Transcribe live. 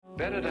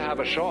Better to have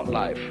a short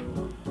life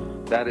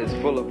that is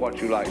full of what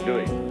you like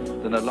doing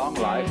than a long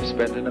life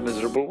spent in a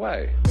miserable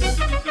way.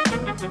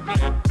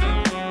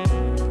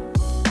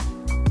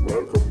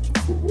 Welcome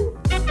to Footwork.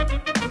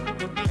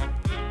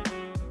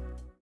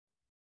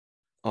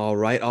 All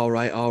right.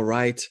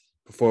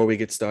 Before we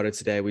get started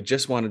today, we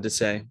just wanted to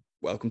say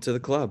welcome to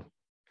the club.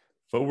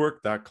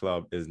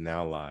 Footwork.club is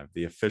now live,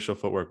 the official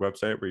Footwork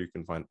website where you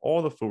can find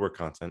all the Footwork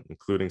content,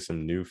 including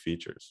some new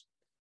features.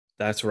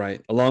 That's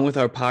right. Along with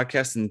our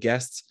podcast and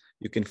guests,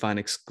 you can find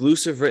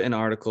exclusive written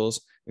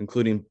articles,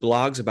 including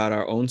blogs about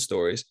our own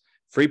stories,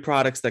 free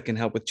products that can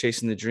help with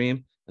chasing the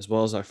dream, as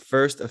well as our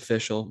first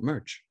official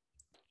merch.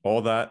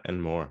 All that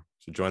and more.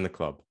 So join the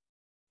club.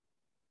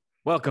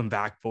 Welcome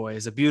back,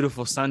 boys. A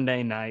beautiful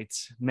Sunday night,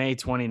 May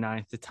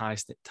 29th, to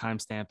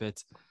timestamp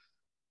it.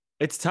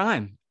 It's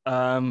time.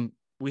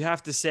 We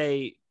have to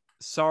say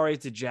sorry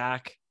to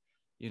Jack,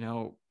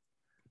 daddy,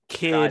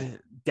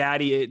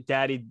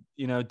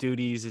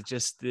 duties.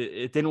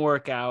 It didn't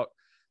work out,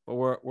 but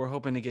we're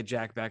hoping to get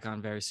Jack back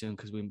on very soon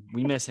because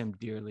we miss him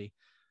dearly.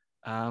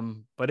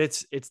 But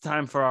it's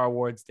time for our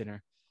awards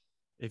dinner.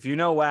 If you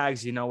know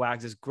Wags,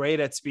 Wags is great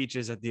at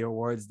speeches at the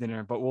awards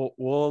dinner, but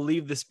we'll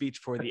leave the speech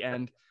for the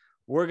end.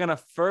 We're gonna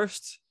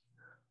first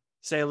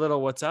say a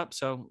little what's up.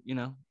 So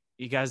you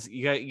guys,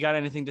 you got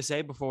anything to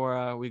say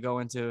before we go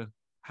into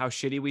how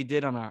shitty we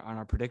did on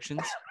our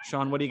predictions?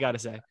 Sean, what do you got to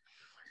say?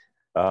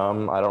 I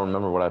don't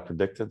remember what I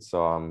predicted,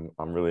 so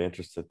I'm really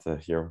interested to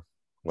hear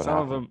what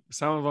happened.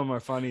 Some of them are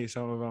funny.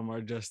 Some of them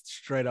are just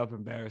straight up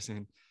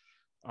embarrassing.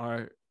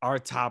 Our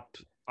top,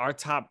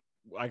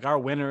 like our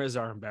winners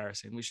are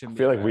embarrassing. We shouldn't. I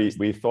feel like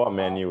we thought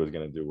Man U was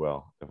going to do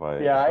well.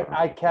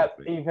 I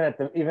kept even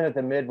at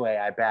the midway,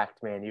 I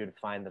backed Man U to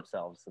find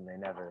themselves, and they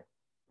never.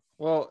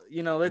 Well,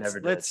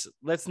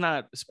 let's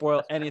not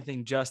spoil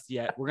anything just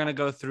yet. We're gonna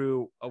go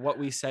through what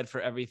we said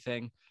for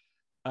everything.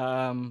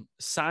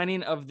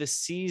 Signing of the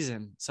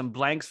season, some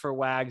blanks for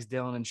Wags,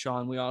 Dylan, and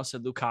Sean. We all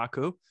said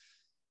Lukaku.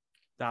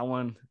 That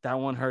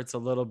one hurts a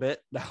little bit.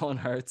 That one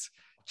hurts.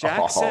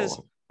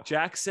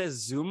 Jack says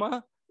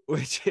Zuma,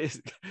 which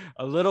is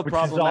a little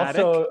problematic.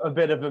 It's also a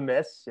bit of a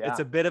miss. Yeah. It's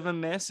a bit of a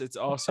miss. It's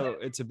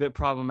a bit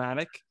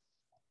problematic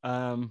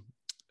from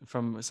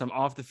some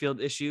off the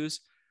field issues.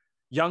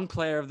 Young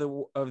Player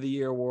of the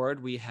Year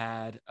award. We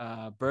had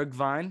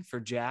Bergwijn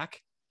for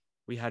Jack.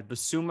 We had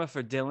Bissouma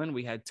for Dylan.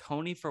 We had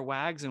Tony for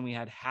Wags, and we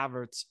had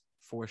Havertz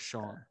for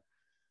Sean.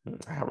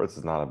 Havertz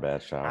is not a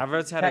bad shot.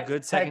 Havertz had a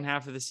good second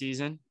half of the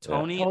season.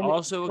 Tony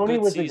also Tony a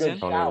good was season. A good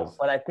shout,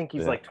 but I think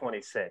he's like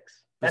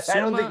 26. I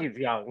don't think he's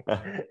young.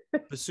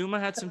 Bissouma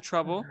had some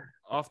trouble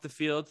off the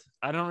field.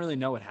 I don't really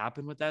know what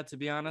happened with that, to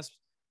be honest.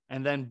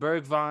 And then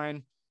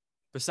Bergwijn,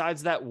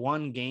 besides that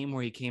one game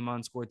where he came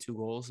on, scored 2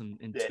 goals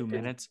in 2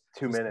 minutes.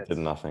 2 minutes. Did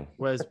nothing.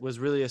 Was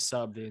really a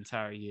sub the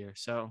entire year.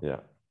 So yeah,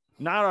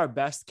 not our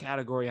best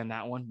category on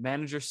that one.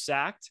 Manager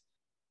sacked.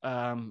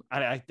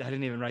 I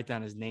didn't even write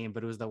down his name,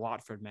 but it was the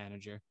Watford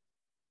manager.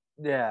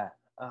 Yeah.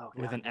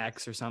 With an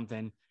X or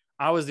something.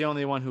 I was the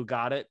only one who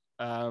got it.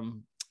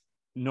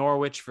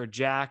 Norwich for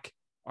Jack,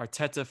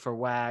 Arteta for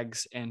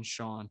Wags, and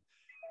Sean.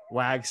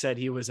 Wags said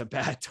he was a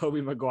bad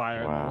Tobey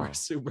Maguire, the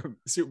worst super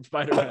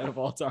Spider-Man of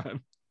all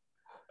time.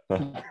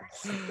 I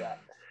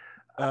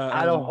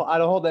don't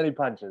hold any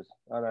punches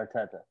on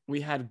Arteta. We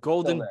had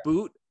Golden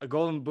Boot. A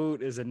Golden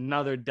Boot is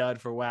another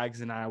dud for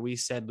Wags and I. We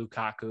said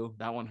Lukaku.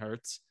 That one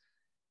hurts.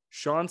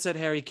 Sean said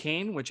Harry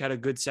Kane, which had a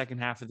good second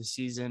half of the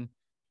season.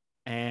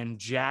 And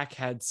Jack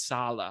had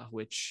Salah,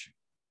 which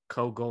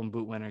co-Golden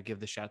Boot winner. Give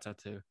the shouts out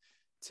to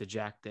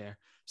Jack there.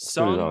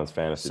 Son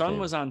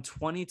was on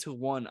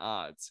 20-1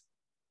 odds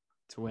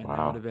to win. Wow.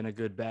 That would have been a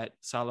good bet.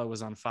 Salah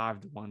was on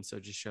 5-1, so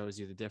it just shows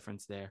you the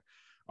difference there.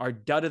 Our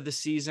dud of the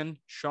season,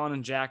 Sean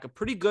and Jack, a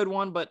pretty good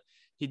one, but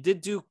he did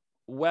do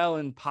well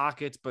in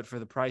pockets. But for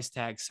the price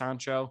tag,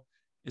 Sancho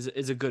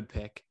is a good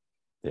pick.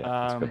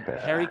 Yeah, good pick.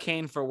 Harry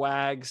Kane for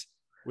Wags,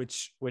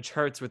 which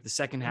hurts with the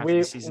second half of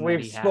the season.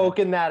 We've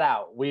spoken that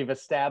out. We've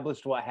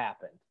established what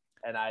happened,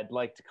 and I'd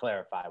like to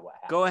clarify what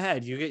happened. Go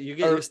ahead. You get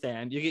your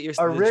stand. You get your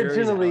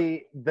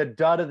originally the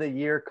dud of the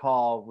year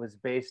call was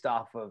based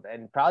off of,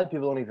 and probably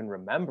people don't even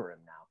remember him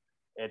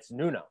now. It's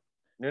Nuno.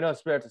 Nuno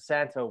Espirito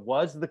Santo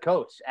was the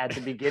coach at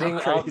the beginning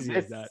of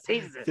this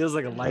season. Feels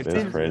like a lifetime.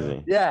 It's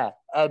crazy. Yeah,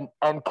 and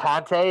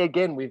Conte,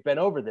 again, we've been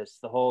over this.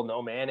 The whole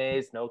no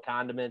mayonnaise, no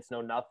condiments,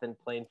 no nothing,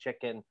 plain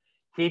chicken.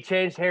 He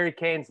changed Harry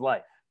Kane's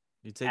life.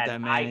 You take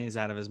that mayonnaise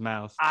out of his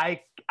mouth.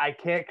 I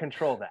can't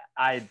control that.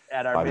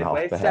 At our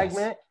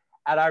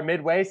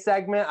midway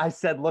segment, I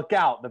said, look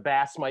out, the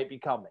bass might be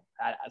coming.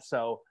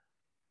 So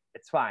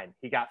it's fine.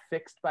 He got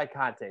fixed by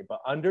Conte,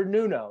 but under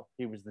Nuno,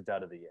 he was the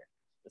dud of the year.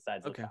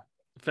 Besides, okay.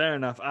 Fair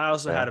enough. I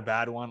also had a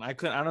bad one. I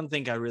don't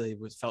think I really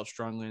felt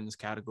strongly in this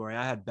category.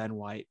 I had Ben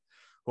White,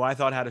 who I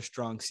thought had a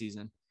strong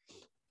season.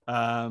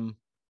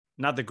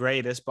 Not the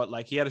greatest, but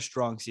like he had a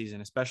strong season,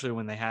 especially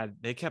when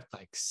they kept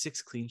like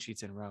 6 clean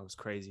sheets in a row. It was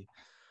crazy.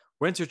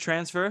 Winter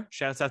transfer.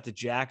 Shouts out to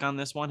Jack on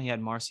this one. He had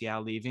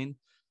Martial leaving.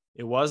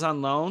 It was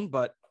on loan,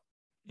 but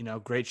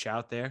great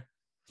shout there.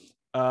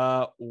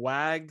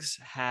 Wags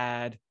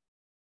had,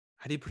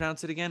 how do you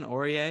pronounce it again?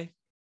 Aurier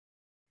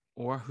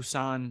or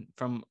Hussein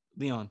from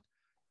Lyon?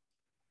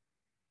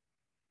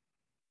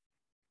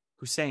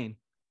 Hussein.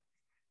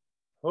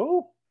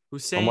 Who?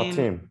 Hussein. On what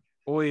team?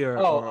 Oyer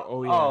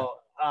Uar.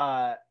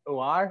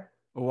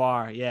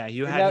 Uar. Yeah,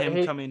 you had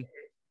him coming.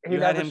 You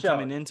had him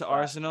coming into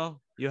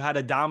Arsenal. You had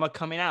Adama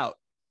coming out.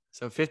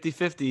 So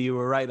 50-50, you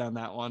were right on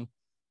that one.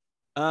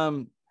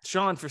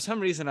 Sean, for some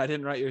reason, I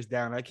didn't write yours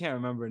down. I can't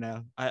remember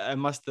now. I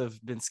must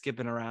have been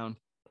skipping around.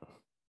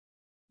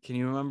 Can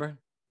you remember?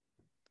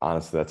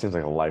 Honestly, that seems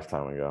like a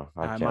lifetime ago.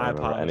 I can't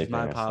remember anything.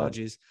 My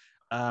apologies.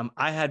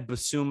 I had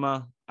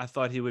Basuma. I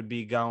thought he would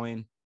be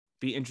going.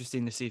 Be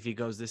interesting to see if he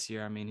goes this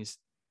year. I mean, I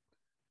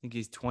think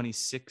he's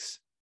 26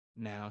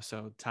 now,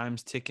 so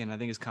time's ticking. I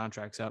think his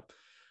contract's up.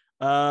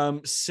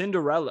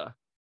 Cinderella.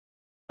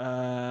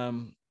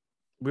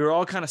 We were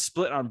all kind of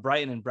split on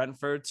Brighton and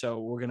Brentford, so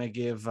we're gonna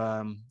give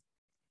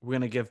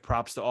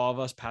props to all of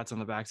us. Pats on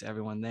the back to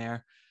everyone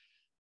there.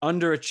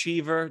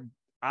 Underachiever.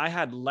 I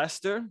had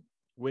Leicester,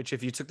 which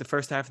if you took the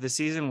first half of the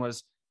season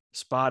was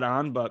spot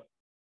on, but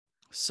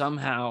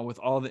somehow with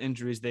all the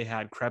injuries they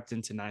had, crept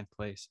into 9th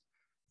place.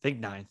 I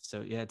think 9th.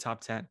 So yeah,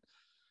 top 10.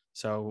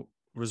 So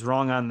was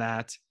wrong on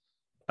that.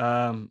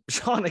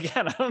 Sean,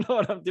 again, I don't know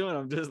what I'm doing.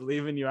 I'm just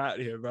leaving you out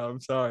here, bro. I'm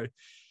sorry.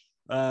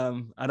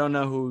 I don't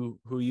know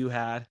who you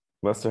had.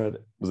 Leicester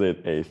was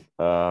it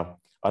 8th.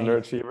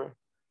 Underachiever.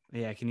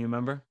 Yeah, can you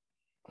remember?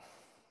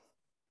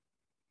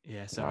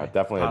 Yeah, sorry. No, I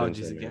definitely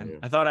apologies again.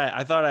 I thought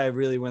I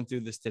really went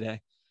through this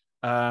today.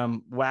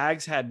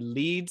 Wags had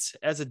Leeds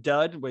as a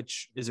dud,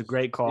 which is a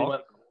great call.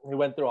 He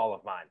went through all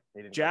of mine.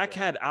 Jack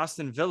had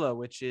Aston Villa,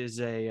 which is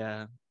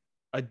a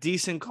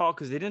decent call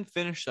because they didn't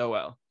finish so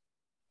well.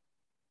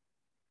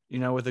 You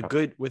know,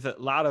 there's a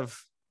lot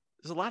of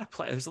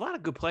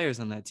good players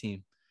on that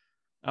team.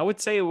 I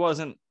would say it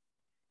wasn't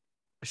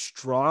a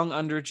strong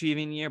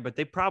underachieving year, but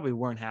they probably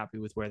weren't happy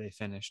with where they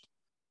finished.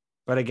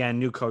 But again,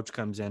 new coach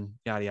comes in,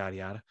 yada, yada,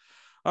 yada.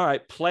 All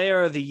right,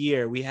 player of the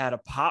year. We had a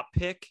pop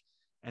pick,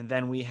 and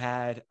then we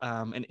had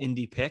an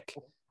indie pick.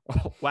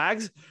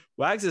 Wags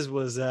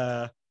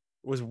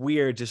was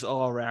weird just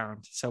all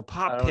around. So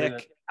pop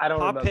pick,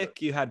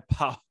 you had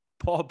Paul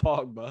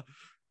Pogba.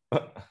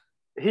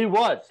 He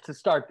was to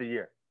start the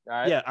year. All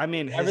right? Yeah, I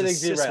mean, his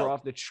assists were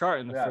off the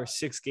chart in the first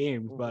 6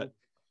 games, but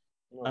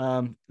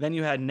then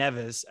you had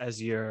Neves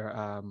as your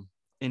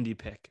indie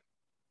pick.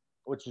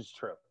 Which is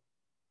true.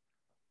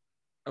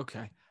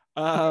 Okay.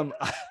 I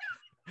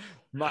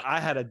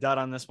had a dud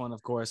on this one,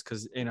 of course,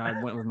 because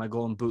I went with my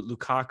golden boot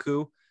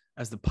Lukaku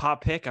as the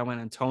pop pick. I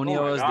went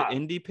Antonio as the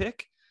indie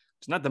pick.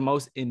 It's not the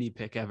most indie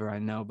pick ever, I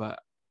know, but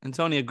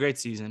Antonio, great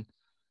season.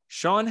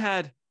 Sean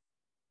had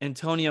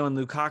Antonio and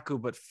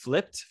Lukaku, but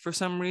flipped for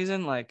some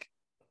reason. Like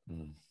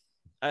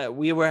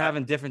we were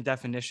having different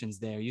definitions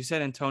there. You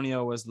said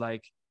Antonio was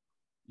like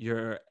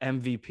your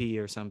MVP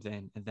or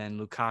something, and then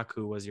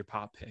Lukaku was your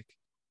pop pick.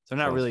 So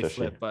not really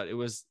flip, but it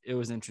was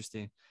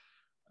interesting.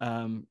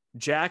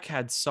 Jack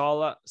had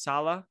Salah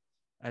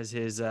as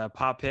his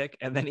pop pick,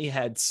 and then he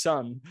had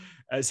Son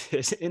as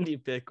his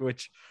indie pick,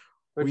 which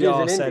we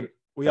all said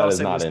was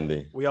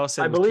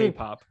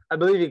K-pop. I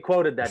believe he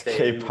quoted that day.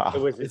 K-pop.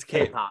 It's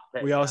K-pop.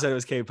 We all said it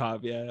was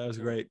K-pop. Yeah, that was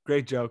great.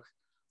 Great joke.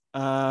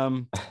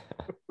 Then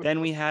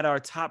we had our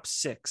top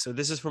 6. So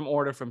this is from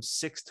order from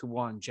 6 to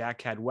 1.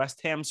 Jack had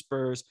West Ham,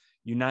 Spurs,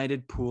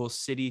 United, Pool,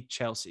 City,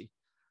 Chelsea.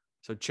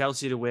 So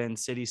Chelsea to win,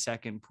 City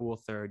second, Pool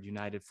third,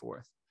 United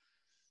fourth.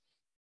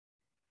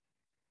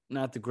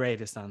 Not the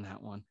greatest on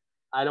that one.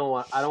 I don't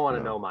want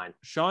to know mine.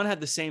 Sean had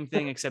the same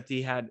thing, except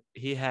he had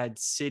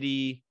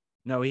City.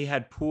 No, he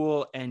had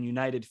Pool and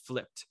United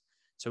flipped.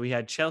 So he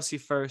had Chelsea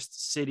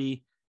first,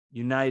 City,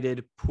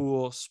 United,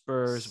 Pool,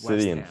 Spurs, City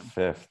West in Ham.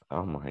 5th.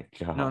 Oh my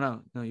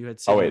god. No. You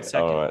had City in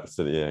second.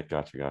 City. Yeah,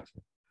 gotcha.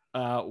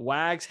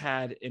 Wags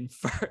had in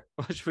first.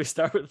 Should we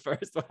start with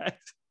first,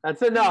 Wags?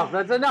 That's enough.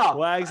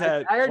 Wags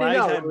had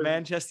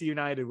Manchester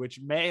United, which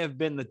may have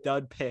been the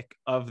dud pick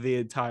of the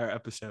entire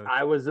episode.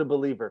 I was a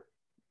believer.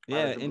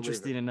 Yeah,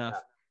 interesting enough.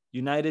 Yeah.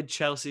 United,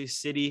 Chelsea,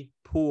 City,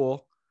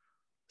 Pool,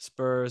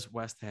 Spurs,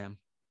 West Ham.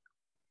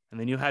 And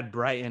then you had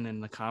Brighton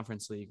in the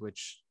Conference League,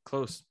 which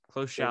close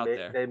shout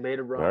there. They made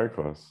a run. Very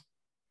close.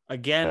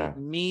 Again,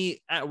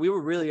 we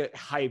were really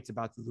hyped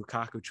about the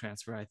Lukaku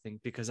transfer, I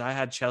think, because I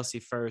had Chelsea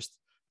first,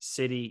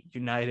 City,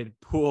 United,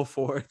 Pool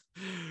fourth,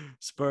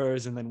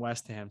 Spurs, and then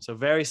West Ham. So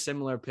very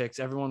similar picks.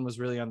 Everyone was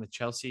really on the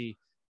Chelsea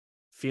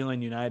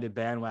feeling United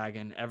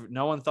bandwagon.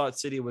 No one thought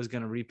City was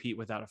going to repeat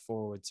without a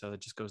forward. So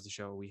that just goes to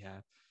show what we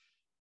had.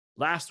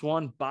 Last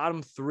one,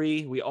 bottom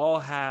 3. We all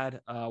had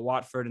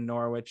Watford and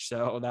Norwich.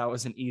 So that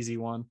was an easy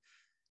one.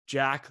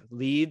 Jack,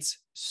 Leeds,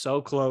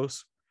 so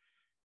close.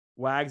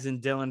 Wags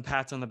and Dylan,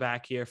 pats on the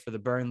back here for the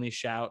Burnley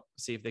shout.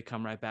 See if they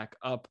come right back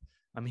up.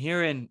 I'm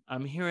hearing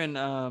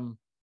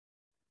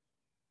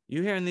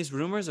you hearing these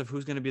rumors of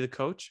who's going to be the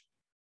coach?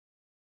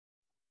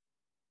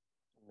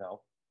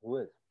 No. Who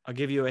is? I'll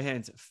give you a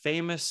hint.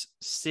 Famous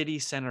City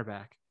center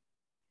back.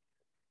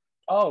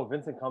 Oh,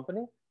 Vincent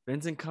Kompany?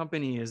 Vincent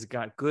Kompany has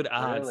got good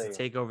odds to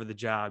take over the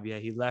job. Yeah,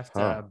 he left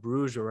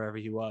Bruges or wherever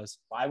he was.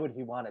 Why would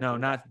he want to? No,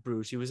 not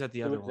Bruges. He was at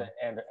the other one.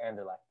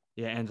 Anderlecht.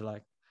 Yeah,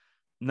 Anderlecht.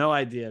 No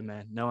idea,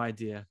 man. No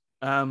idea.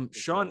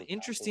 Sean,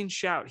 interesting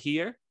shout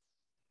here.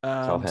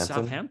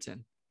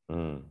 Southampton.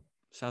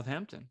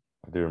 Southampton.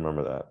 I do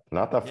remember that.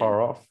 Not that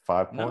far off.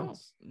 5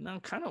 points. No,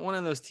 kind of one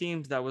of those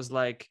teams that was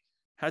like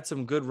had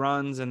some good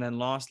runs and then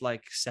lost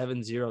like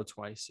 7-0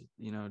 twice.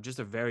 You know, just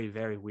a very,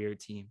 very weird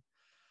team.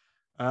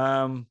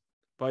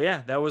 But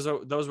yeah, those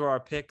were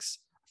our picks.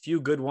 A few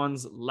good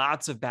ones,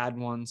 lots of bad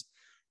ones.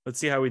 Let's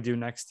see how we do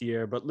next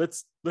year. But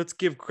let's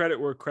give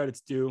credit where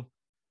credit's due.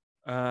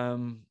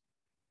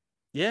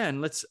 Yeah,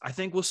 and I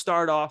think we'll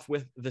start off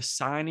with the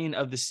signing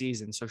of the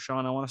season. So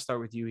Sean, I want to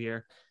start with you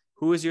here.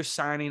 Who is your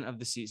signing of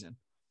the season?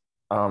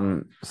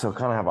 So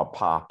kind of have a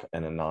pop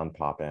and a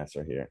non-pop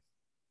answer here.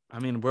 I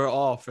mean, we're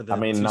all for the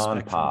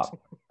non-pop.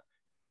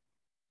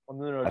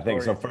 I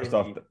think so. First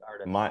off,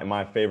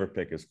 my favorite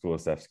pick is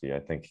Kulusevski. I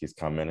think he's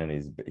come in and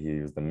he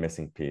was the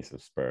missing piece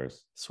of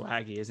Spurs.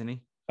 Swaggy, isn't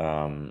he?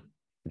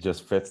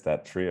 Just fits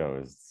that trio.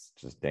 Is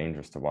just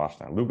dangerous to watch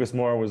now. Lucas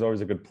Moura was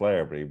always a good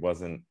player, but he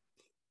wasn't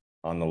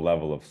on the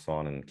level of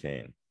Son and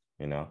Kane.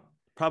 You know,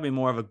 probably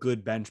more of a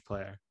good bench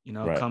player. You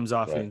know, comes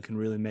off and can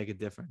really make a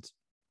difference.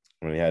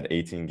 When he had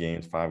 18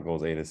 games, 5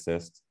 goals, 8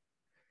 assists.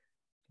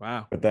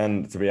 Wow. But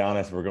then, to be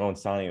honest, we're going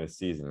signing of the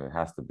season. It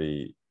has to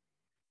be,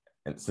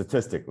 and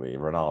statistically,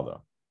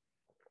 Ronaldo.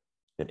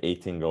 He had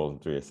 18 goals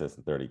and 3 assists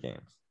in 30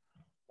 games.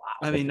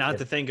 Wow. I mean, not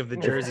to think of the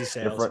jersey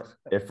sales.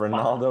 If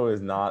Ronaldo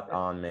is not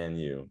on Man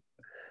U,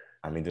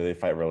 I mean, do they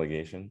fight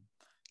relegation?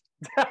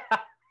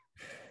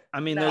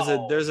 I mean, there's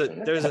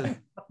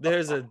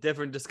a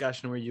different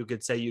discussion where you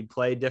could say you'd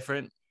play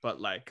different, but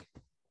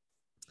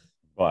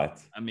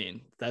I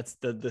mean, that's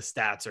the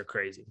stats are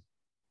crazy.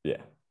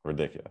 Yeah,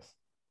 ridiculous.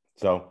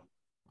 So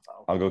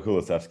I'll go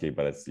Kulusevski,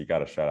 but you got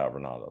to shout out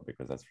Ronaldo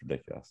because that's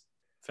ridiculous.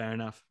 Fair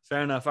enough. All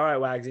right,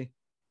 Wagsy.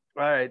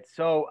 All right.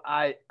 So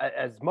I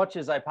as much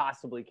as I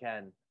possibly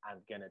can, I'm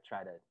going to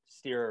try to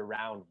steer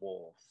around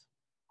Wolves.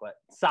 But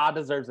Sa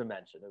deserves a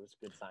mention. It was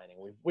a good signing.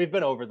 We've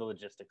been over the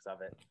logistics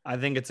of it. I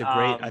think it's a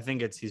great. I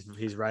think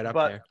he's right up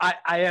there. But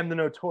I am the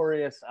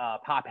notorious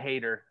pop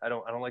hater. I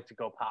don't like to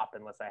go pop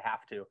unless I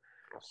have to.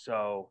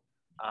 So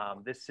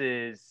this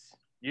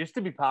used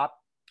to be pop.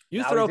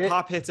 You throw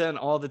pop hits in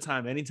all the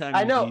time. Anytime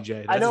you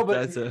DJ. I know,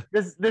 but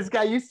this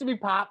guy used to be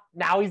pop.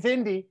 Now he's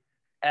indie.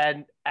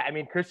 And I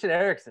mean, Christian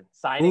Eriksen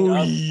signing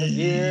up a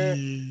year.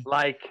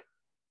 Like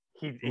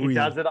he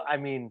does it. I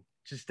mean,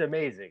 just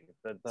amazing.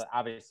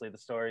 Obviously the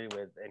story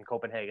in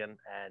Copenhagen,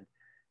 and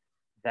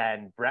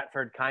then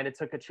Brentford kind of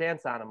took a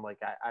chance on him. Like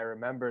I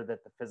remember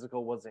that the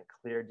physical wasn't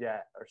cleared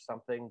yet or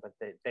something, but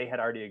they had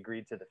already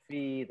agreed to the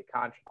fee, the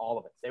contract, all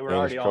of it. They were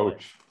already all in.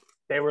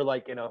 They were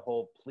like in a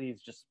whole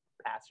please just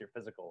pass your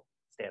physical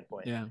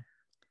standpoint. Yeah.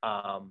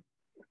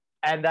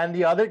 And then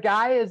the other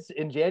guy is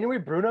in January,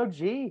 Bruno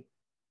G.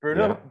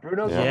 Bruno.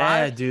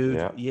 Yeah,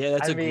 dude. Yeah,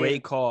 that's a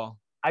great call.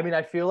 I mean,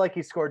 I feel like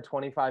he scored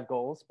 25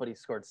 goals, but he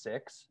scored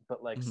 6. But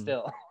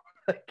still,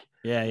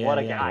 what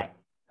a guy!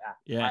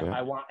 Yeah.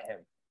 I want him.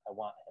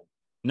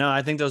 No,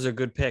 I think those are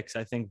good picks.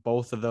 I think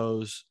both of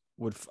those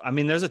would. I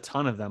mean, there's a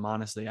ton of them.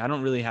 Honestly, I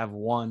don't really have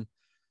one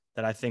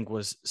that I think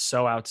was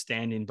so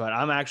outstanding. But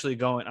I'm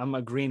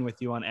agreeing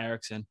with you on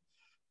Eriksen,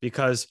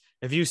 because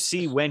if you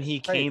see when he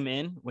came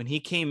in,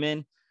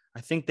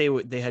 I think they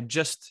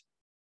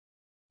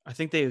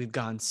had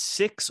gone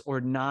 6 or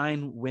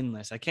 9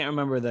 winless. I can't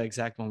remember the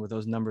exact one, but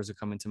those numbers are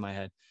coming to my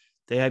head.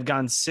 They had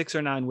gone 6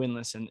 or 9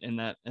 winless in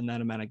that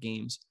amount of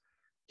games.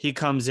 He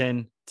comes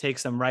in,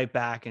 takes them right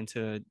back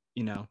into,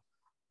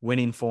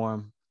 winning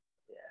form.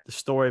 Yeah. The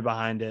story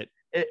behind it.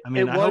 I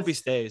hope he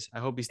stays.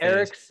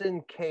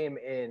 Eriksen came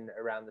in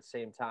around the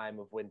same time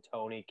of when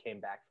Tony came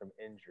back from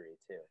injury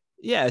too.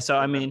 Yeah. So,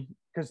 I mean,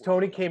 because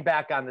Tony came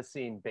back on the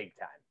scene big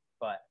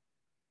time,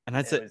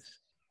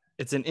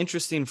 it's an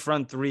interesting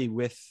front three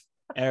with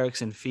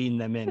Eriksen feeding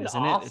them in,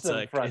 isn't it?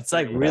 It's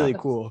like really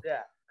cool.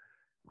 Yeah.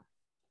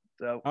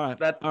 So all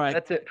right.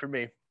 That's it for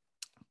me.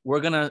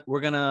 We're gonna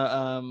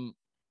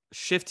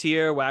shift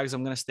here. Wags,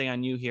 I'm gonna stay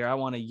on you here. I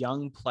want a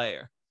young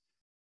player,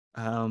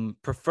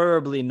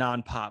 preferably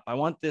non-pop. I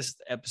want this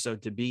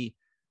episode to be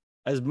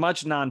as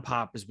much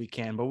non-pop as we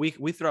can, but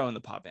we throw in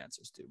the pop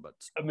answers too. But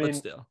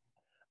still,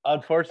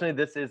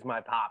 unfortunately, this is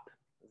my pop.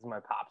 This is my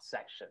pop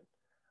section.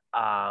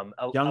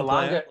 Young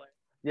player.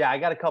 Yeah, I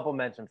got a couple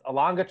mentions.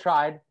 Alanga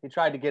tried. He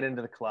tried to get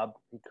into the club.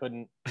 He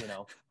couldn't,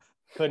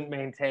 couldn't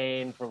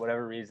maintain for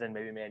whatever reason.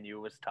 Maybe Man U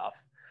was tough.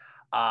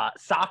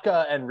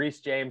 Saka and Reece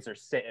James are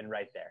sitting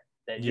right there.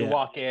 That you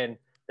walk in,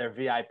 they're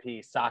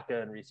VIP. Saka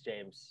and Reece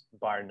James,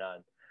 bar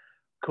none.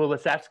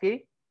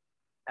 Kulusevski,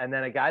 and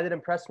then a guy that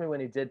impressed me when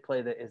he did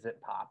play that isn't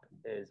pop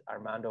is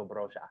Armando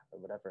Broja or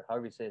whatever,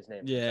 however you say his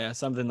name. Yeah,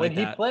 something like that.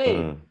 When he played,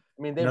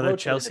 I mean, they another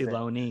Chelsea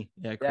loanee.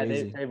 Yeah,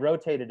 crazy. Yeah, they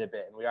rotated a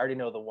bit, and we already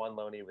know the one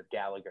loanee with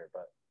Gallagher,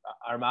 but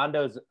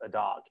Armando's a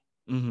dog.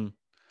 Mm-hmm.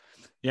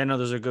 Yeah, no,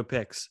 those are good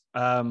picks.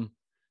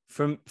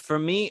 For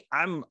me,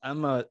 I'm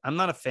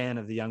not a fan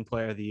of the Young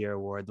Player of the Year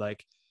award.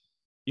 Like,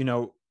 you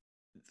know,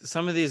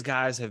 some of these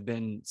guys have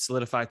been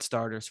solidified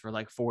starters for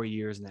like 4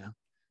 years now.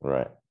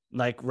 Right.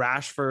 Like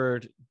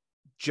Rashford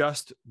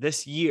just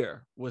this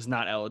year was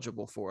not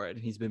eligible for it.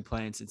 And he's been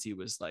playing since he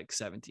was like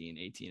 17,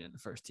 18 in the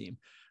first team.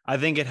 I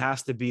think it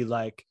has to be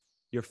like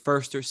your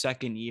first or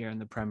second year in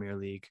the Premier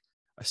League,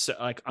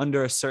 like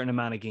under a certain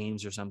amount of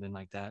games or something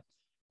like that.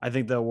 I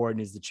think the award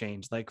needs to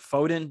change. Like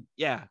Foden,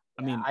 yeah.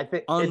 I mean, I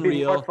think unreal. it'd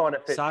be more fun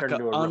if it Saka,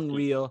 turned into a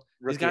unreal.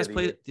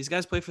 rookie These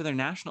guys play for their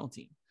national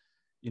team.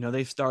 You know,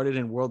 they've started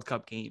in World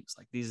Cup games.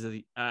 Like these are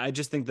the. I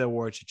just think the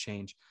award should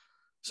change.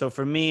 So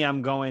for me,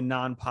 I'm going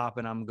non-pop,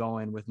 and I'm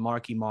going with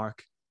Marky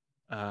Mark,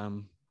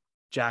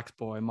 Jack's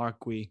boy, Mark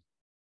Gui.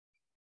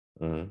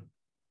 Mm-hmm.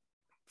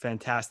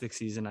 Fantastic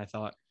season, I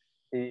thought.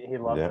 He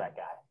loves that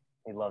guy.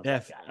 He loves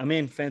that guy. I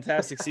mean,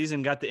 fantastic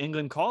season. Got the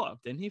England call up,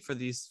 didn't he, for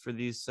these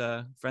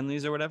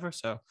friendlies or whatever?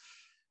 So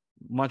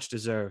much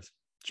deserved.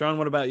 Sean,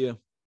 what about you?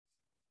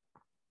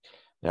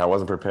 Yeah, I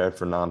wasn't prepared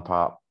for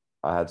non-pop.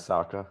 I had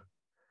Saka,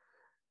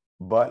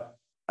 but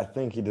I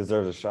think he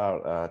deserves a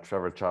shout.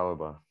 Trevor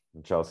Chalobah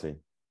from Chelsea.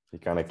 He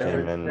kind of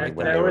came in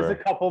when there was a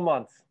couple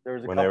months.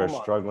 When they were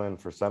struggling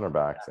for center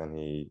backs, and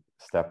he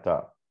stepped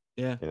up.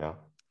 Yeah, you know.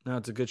 No,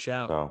 it's a good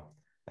shout. So,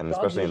 and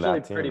especially in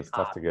that team, it's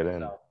tough to get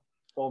in.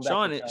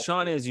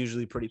 Sean is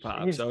usually pretty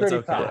pop, He's so pretty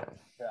it's okay. Pop.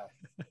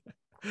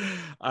 Yeah.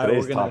 All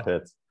right, top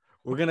hits.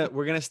 We're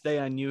gonna stay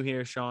on you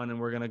here, Sean, and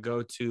we're gonna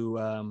go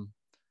to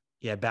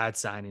bad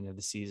signing of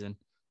the season.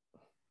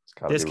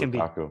 This can be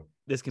pop.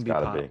 It's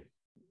gotta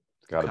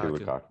be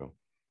Lukaku.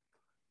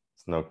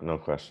 It's no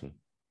question.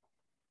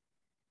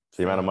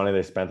 The amount of money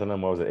they spent on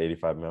him, what was it,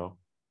 85 mil?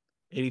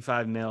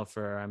 85 mil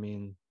for, I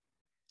mean,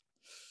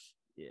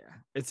 yeah,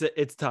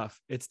 it's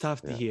tough. It's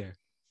tough to hear.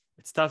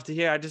 It's tough to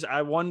hear.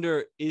 I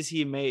wonder, is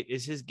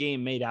his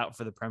game made out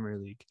for the Premier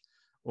League,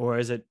 or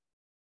is it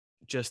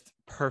just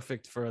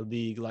perfect for a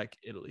league like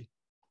Italy?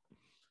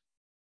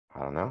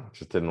 I don't know. It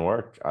just didn't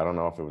work. I don't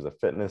know if it was a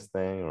fitness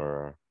thing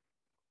or,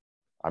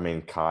 I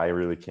mean, Kai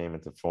really came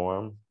into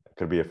form. It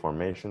could be a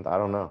formation. I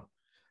don't know.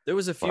 There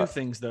was a few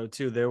things though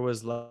too. There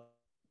was the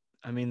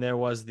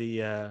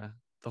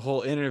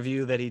whole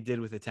interview that he did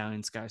with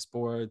Italian Sky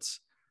Sports,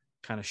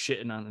 kind of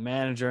shitting on the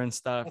manager and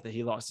stuff, that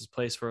he lost his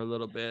place for a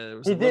little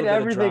bit. He did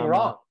everything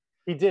wrong.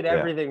 He did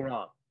everything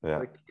wrong. Yeah.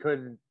 Like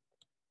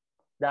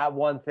that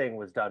one thing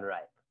was done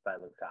right by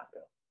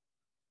Lukaku.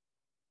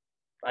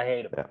 I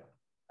hate him. Yeah.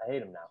 I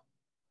hate him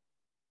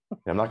now.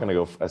 I'm not going to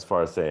go as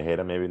far as say I hate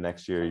him. Maybe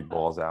next year he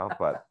balls out,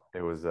 but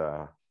it was,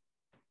 I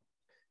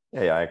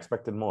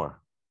expected more.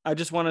 I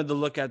just wanted to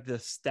look at the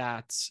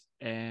stats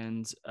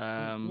and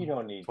you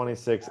don't need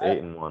 26,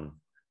 8-1,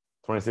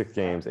 26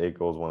 games, 8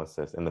 goals, 1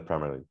 assist in the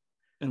Premier League.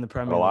 A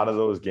lot of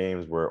those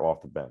games were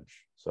off the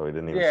bench, so he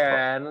didn't even.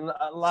 Yeah, and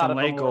a lot some of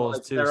late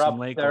goals too. Some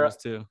late goals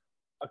too.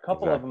 A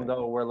couple of them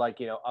though were like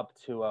up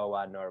 2-0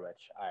 on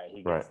Norwich. All right,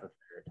 he gets the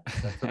third.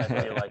 That's what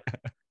I feel like.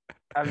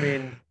 I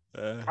mean,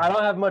 I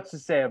don't have much to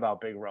say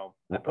about Big Rome.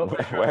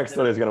 Wax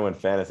thought he was going to win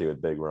fantasy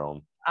with Big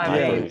Rome. I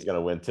mean, he's going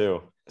to win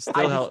too.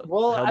 Held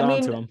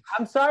on to him.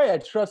 I'm sorry. I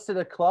trusted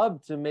a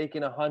club to make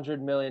an $100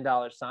 million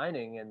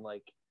signing and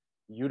like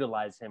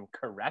utilize him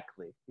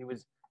correctly. It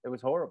was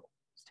horrible.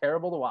 It's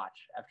terrible to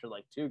watch. After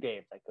like 2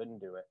 games, I couldn't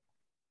do it.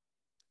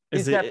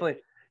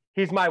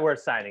 He's my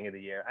worst signing of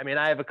the year. I mean,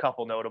 I have a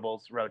couple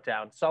notables wrote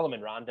down.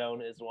 Solomon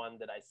Rondon is one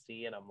that I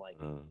see, and I'm like,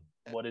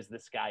 what is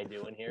this guy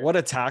doing here? What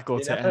a tackle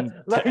to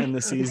end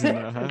the season,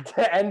 huh?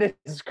 To end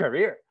his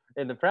career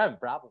in the Prem,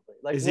 probably.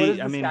 Like, what is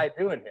this guy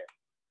doing here?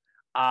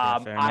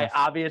 I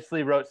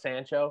obviously wrote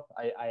Sancho.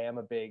 I am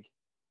a big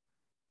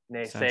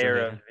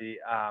naysayer of the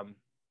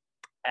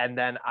and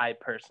then I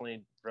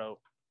personally wrote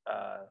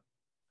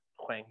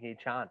Hwang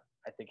Hee-chan.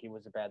 I think he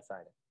was a bad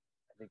signing.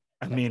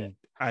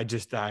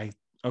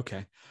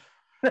 Okay.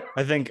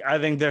 I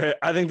think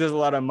there's a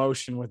lot of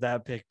emotion with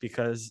that pick,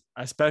 because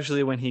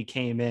especially when he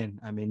came in,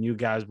 I mean, you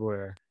guys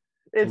were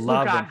loving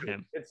Lukaku.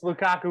 him. It's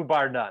Lukaku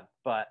bar none,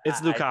 but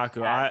it's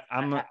Lukaku.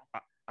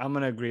 I'm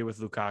gonna agree with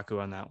Lukaku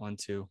on that one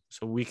too.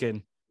 So we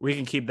can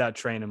keep that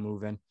train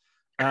moving.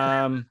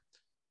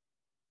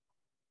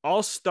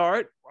 I'll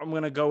start. I'm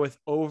gonna go with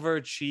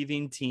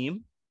overachieving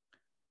team,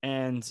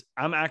 and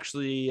I'm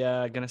actually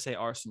gonna say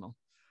Arsenal.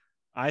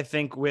 I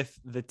think with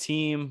the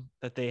team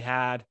that they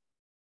had,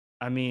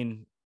 I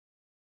mean,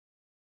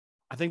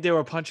 I think they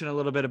were punching a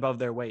little bit above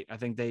their weight. I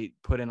think they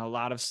put in a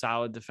lot of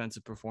solid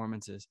defensive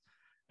performances.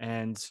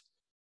 And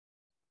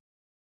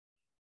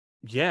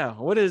yeah,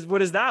 what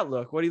does that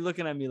look? What are you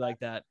looking at me like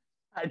that?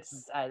 You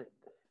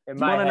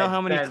want to know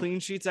how many clean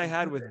sheets I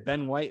had with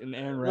Ben White and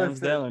Aaron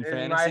Ramsdale in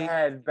fantasy? In my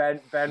head,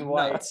 Ben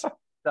White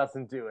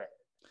doesn't do it.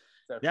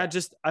 Okay. Yeah,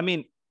 I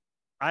mean,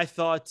 I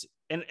thought,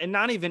 and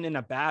not even in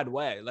a bad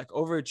way, like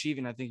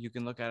overachieving. I think you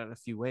can look at it a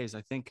few ways.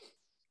 I think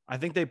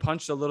they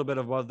punched a little bit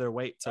above their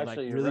weight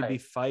to be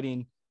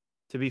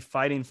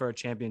fighting for a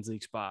Champions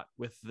League spot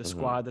with the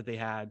squad that they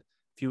had,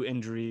 a few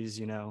injuries,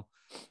 you know.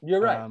 You're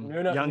right.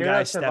 Young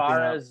guys stepping up.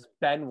 Tavares,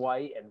 Ben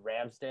White, and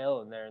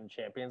Ramsdale, and they're in the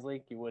Champions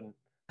League. You wouldn't.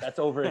 That's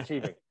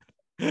overachieving.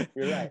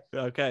 You're right.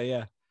 Okay,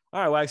 yeah.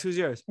 All right, Wags, who's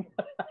yours?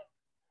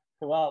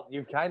 Well,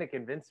 you kind of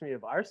convinced me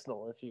of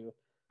Arsenal. If you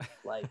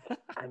like,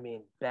 I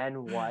mean,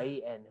 Ben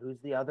White, and who's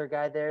the other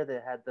guy there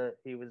that had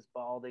he was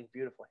balding,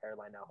 beautiful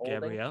hairline now.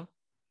 Holding? Gabriel?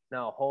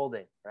 No,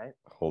 Holding, right?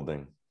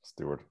 Holding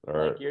Stewart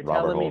or like you're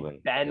Robert telling me Holding.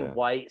 Ben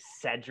White,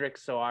 Cedric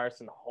Soares,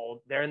 and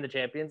they're in the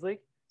Champions League.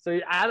 So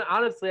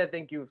honestly, I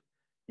think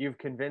you've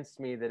convinced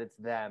me that it's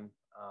them.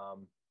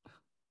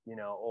 You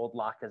know, old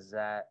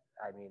Lacazette.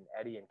 I mean,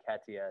 Eddie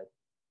Nketiah.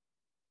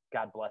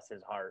 God bless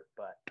his heart,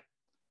 but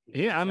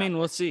yeah, I mean,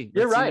 we'll see.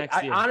 You're right.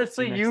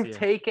 Honestly, you've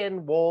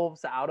taken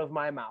Wolves out of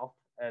my mouth,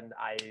 and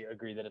I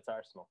agree that it's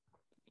Arsenal.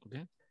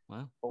 Okay,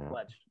 wow,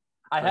 full-fledged.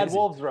 I had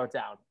Wolves wrote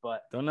down,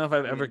 but don't know if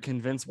I've ever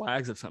convinced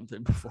Wags of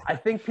something before. I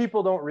think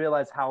people don't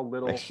realize how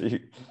little,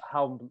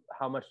 how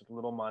much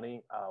little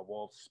money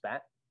Wolves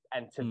spent,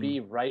 and to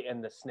be right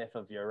in the sniff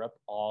of Europe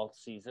all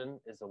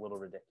season is a little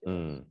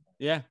ridiculous.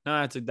 Yeah, no,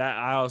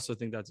 I also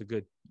think that's a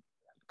good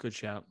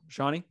shout,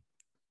 Shawnee.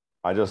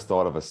 I just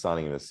thought of a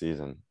signing this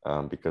season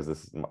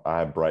because I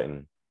have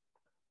Brighton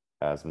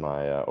as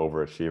my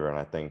overachiever, and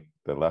I think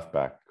the left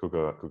back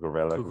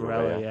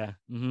Cucurella, yeah.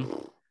 Mm-hmm.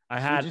 I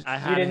had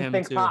didn't him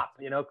think too. Pop,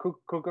 you know,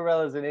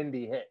 Cucurella's an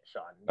indie hit,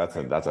 Sean.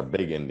 That's a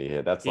big indie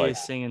hit. That's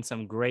He's singing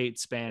some great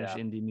Spanish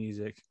indie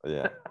music.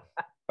 Yeah,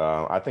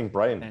 I think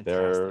Brighton.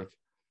 Fantastic.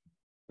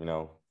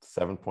 They're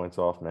 7 points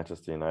off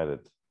Manchester United.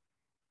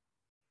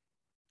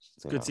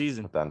 It's a good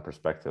season. With that in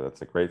perspective,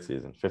 that's a great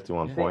season.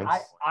 51 points.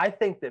 I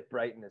think that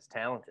Brighton is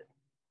talented.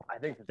 I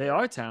think that they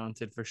are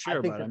talented for sure.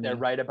 I think that they're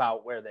right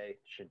about where they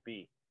should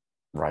be.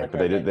 Right, like,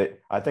 but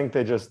I think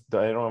they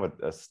don't have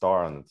a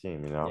star on the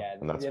team, you know,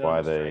 and that's why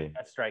a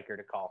striker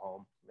to call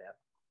home. Yeah,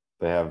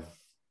 they have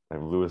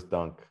Lewis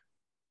Dunk.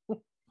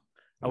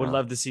 I would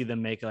love to see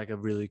them make like a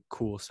really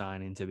cool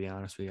signing. To be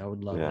honest with you, I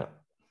would love it.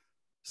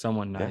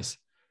 Someone nice.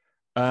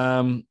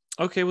 Yeah.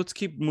 Okay, let's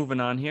keep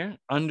moving on here.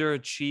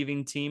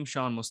 Underachieving team,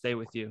 Sean, we'll stay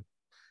with you.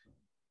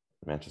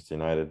 Manchester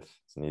United.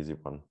 It's an easy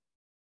one.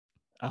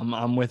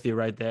 I'm with you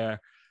right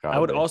there. I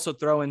would also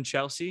throw in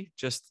Chelsea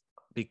just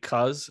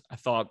because I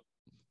thought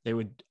they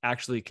would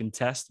actually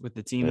contest with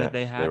the team that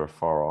they had. They were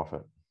far off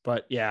it.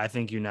 But yeah, I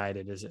think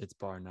United it's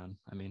bar none.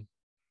 I mean,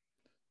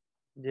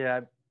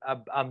 yeah,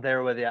 I'm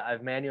there with you.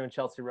 I've Manu and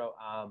Chelsea wrote,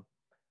 and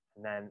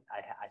then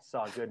I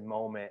saw a good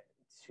moment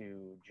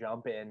to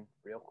jump in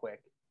real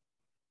quick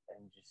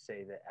and just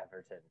say that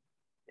Everton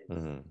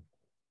is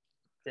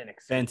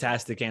inexcusable.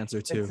 Fantastic answer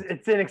too.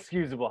 It's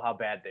inexcusable how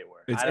bad they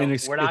were.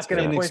 We're not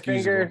going to point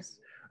fingers.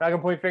 We're not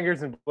going to point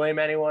fingers and blame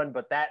anyone,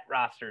 but that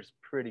roster is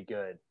pretty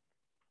good.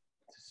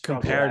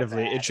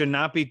 Comparatively, it should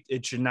not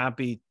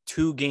be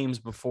 2 games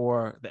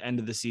before the end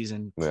of the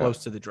season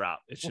close to the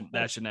drop.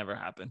 That should never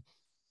happen.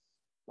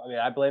 I mean,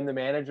 I blame the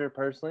manager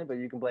personally, but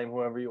you can blame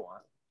whoever you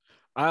want.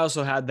 I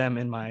also had them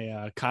in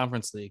my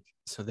conference league,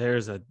 so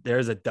there's a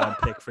dub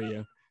pick for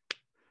you.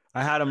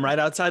 I had them right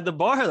outside the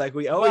bar, like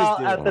we always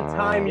do. At the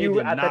time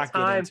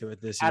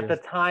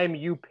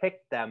you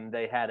picked them,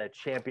 they had a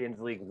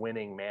Champions League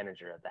winning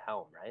manager at the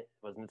helm, right?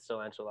 Wasn't it still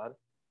Ancelotti?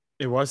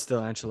 It was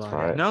still Ancelotti.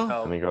 Right.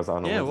 No, and he goes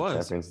on to win the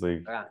Champions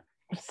League. Yeah.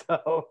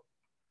 So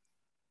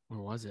where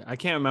was it? I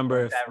can't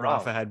remember if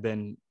Rafa had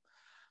been,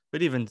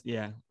 but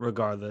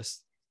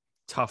regardless,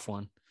 tough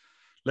one.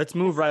 Let's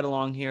move right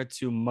along here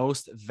to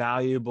most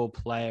valuable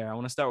player. I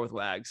want to start with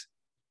Wags.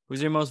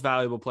 Who's your most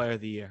valuable player of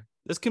the year?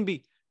 This can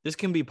be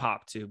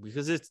Pop too,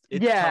 because it's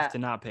tough to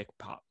not pick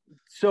Pop.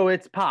 So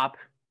it's Pop,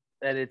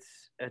 and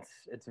it's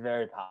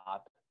very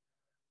Pop.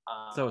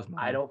 So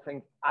I don't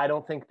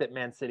think that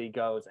Man City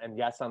goes. And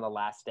yes, on the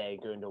last day,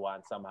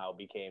 Gundogan somehow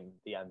became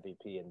the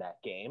MVP in that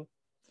game.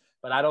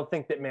 But I don't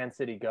think that Man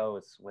City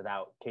goes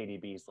without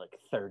KDB's like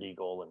 30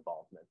 goal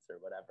involvements or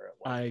whatever it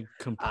was. I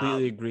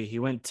completely agree. He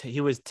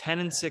was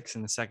 10-6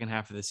 in the second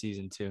half of the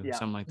season too. Yeah,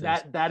 something like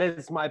that. That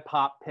is my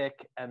Pop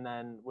pick, and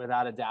then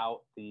without a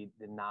doubt, the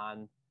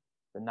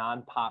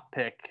non-Pop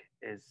pick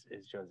is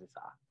Jose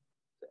Sa.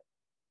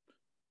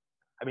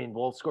 I mean,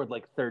 Wolves scored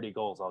like 30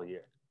 goals all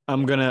year.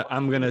 I'm gonna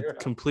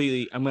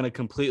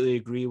completely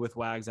agree with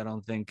Wags. I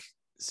don't think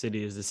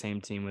City is the same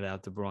team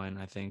without De Bruyne.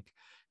 I think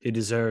he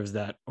deserves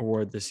that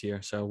award this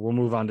year. So we'll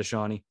move on to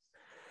Shawnee.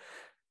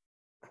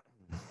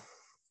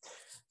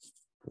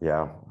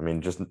 Yeah, I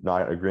mean, just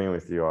not agreeing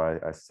with you.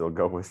 I still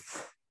go with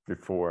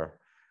before.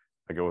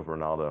 I go with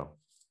Ronaldo.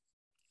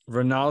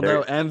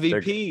 Ronaldo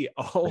MVP.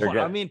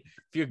 I mean,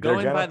 if you're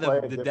going by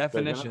the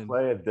definition, they're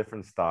play a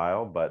different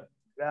style, but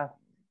yeah,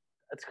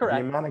 that's correct.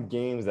 The amount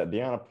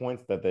of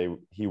points that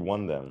he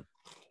won them,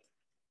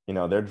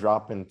 they're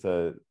dropping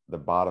to the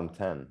bottom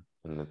 10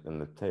 in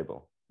the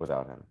table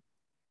without him.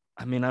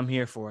 I mean, I'm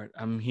here for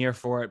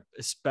it,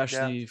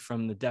 especially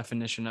from the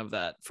definition of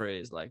that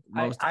phrase, like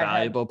most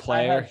valuable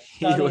player.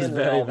 He was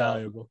very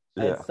valuable.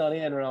 Sonny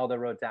and Ronaldo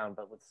wrote down,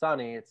 but with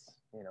Sonny, it's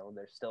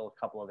there's still a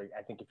couple other.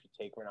 I think if you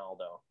take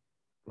Ronaldo,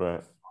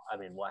 right? I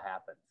mean, what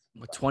happens?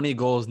 But 20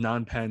 goals,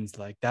 non-pens,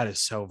 like that is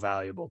so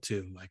valuable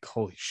too. Like,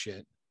 holy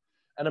shit.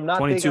 And I'm not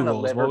 22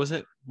 goals. What was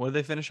it? What did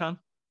they finish on?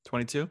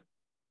 22?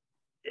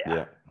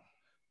 Yeah.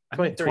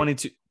 I mean,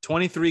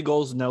 23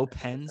 goals, no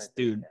pens,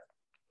 dude.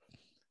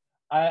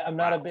 I'm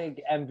not a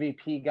big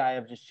MVP guy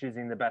of just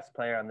choosing the best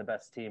player on the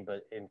best team,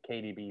 but in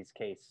KDB's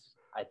case,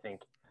 I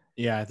think.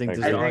 Yeah, I think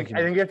I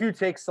think if you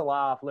take Salah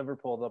off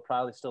Liverpool, they'll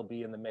probably still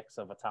be in the mix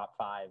of a top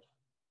 5.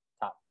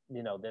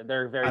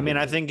 They're very. I mean,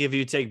 I think if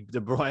you take De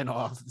Bruyne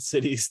off,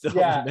 City's still in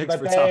the mix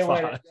for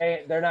top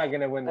 5. They're not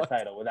going to win the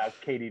title without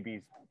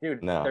KDB's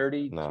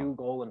 32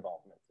 goal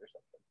involvements or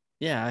something.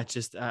 Yeah, it's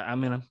just I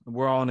mean,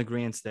 we're all in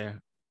agreement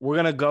there. We're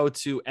gonna go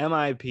to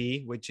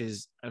MIP, which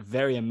is a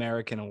very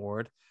American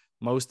award,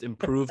 most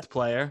improved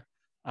player.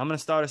 I'm gonna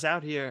start us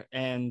out here,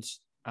 and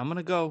I'm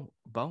gonna go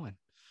Bowen.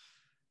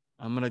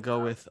 I'm gonna go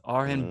with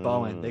Arjen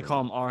Bowen. They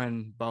call him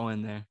Arjen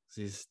Bowen there.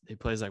 He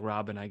plays like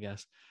Robin, I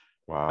guess.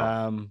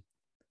 Wow.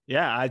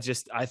 Yeah,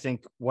 I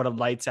think what a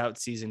lights out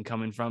season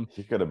coming from.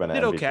 He could have been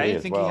MVP okay. I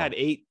think he had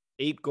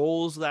eight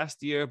goals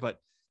last year, but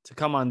to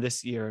come on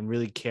this year and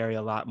really carry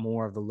a lot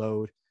more of the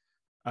load,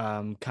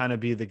 kind of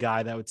be the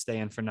guy that would stay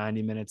in for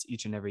 90 minutes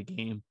each and every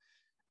game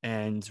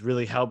and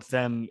really help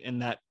them in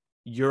that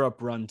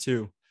Europe run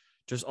too.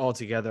 Just all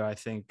together, I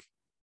think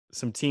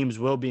some teams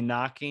will be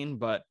knocking,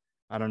 but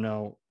I don't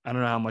know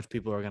how much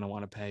people are going to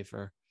want to pay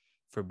for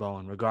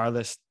Bowen.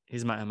 Regardless,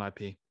 he's my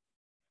MIP.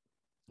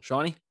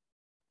 Shawnee?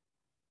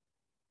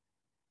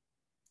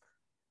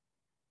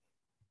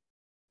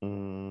 I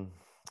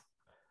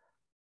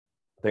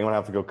think I'm going to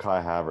have to go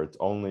Kai Havertz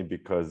only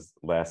because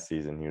last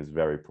season he was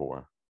very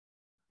poor.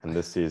 And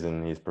this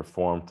season he's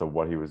performed to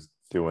what he was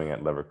doing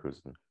at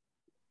Leverkusen.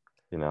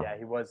 Yeah,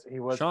 he was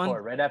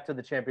poor right after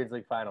the Champions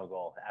League final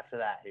goal. After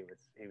that, he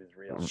was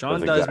real. Sean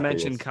does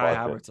mention Kai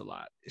Havertz a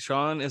lot.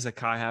 Sean is a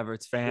Kai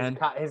Havertz fan.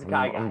 He's a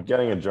Kai guy. I'm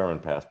getting a German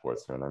passport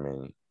soon.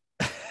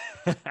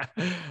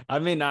 I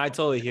mean, I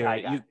totally hear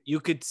it. You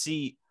could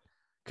see,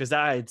 because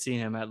I had seen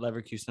him at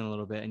Leverkusen a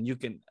little bit, and you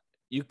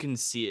can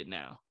see it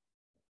now.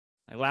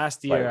 Like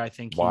last year, I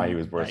think why he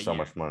was worth so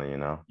much money.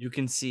 You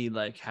can see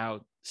like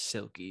how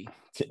silky.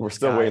 We're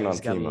still waiting on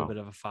Timo. Got a little bit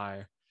of a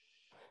fire.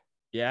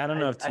 Yeah, I don't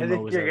know if Timo I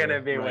think was you're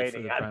gonna be right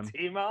waiting on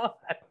Timo.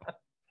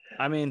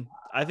 I mean,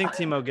 I think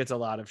Timo gets a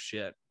lot of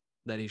shit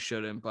that he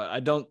shouldn't, but I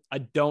don't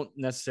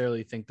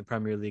necessarily think the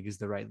Premier League is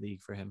the right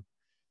league for him.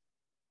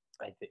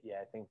 I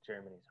think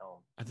Germany's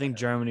home. I think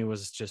Germany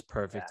was just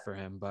perfect for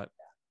him, but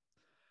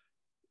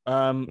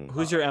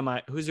who's your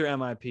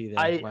MIP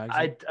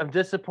there? I'm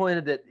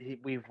disappointed that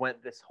we've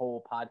went this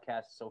whole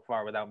podcast so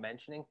far without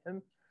mentioning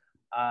him.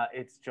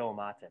 It's Joel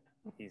Matip.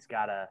 He's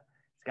got a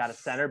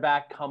center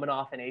back coming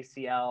off an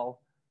ACL.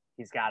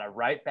 He's got a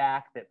right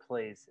back that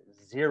plays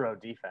zero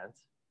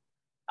defense.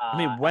 I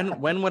mean,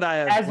 when would I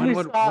have? When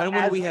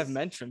would we have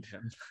mentioned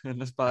him in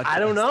this podcast? I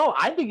don't know.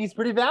 I think he's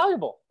pretty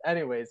valuable.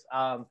 Anyways,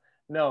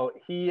 no,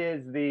 he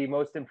is the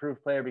most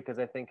improved player because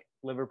I think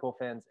Liverpool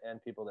fans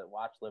and people that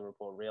watch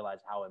Liverpool realize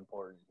how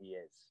important he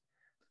is.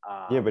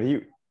 But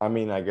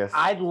I guess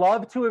I'd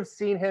love to have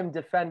seen him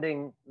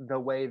defending the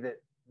way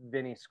that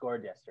Vinny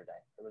scored yesterday.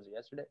 Was it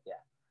yesterday? Yeah.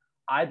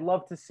 I'd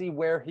love to see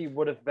where he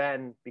would have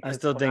been. Because I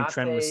still think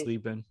Trent was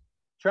sleeping.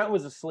 Trent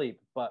was asleep,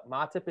 but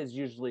Matip is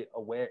usually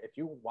aware. If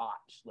you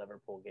watch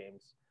Liverpool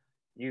games,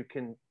 you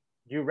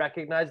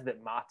recognize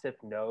that Matip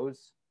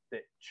knows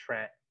that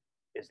Trent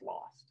is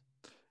lost.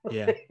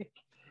 Yeah.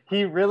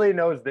 He really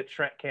knows that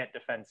Trent can't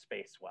defend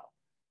space well.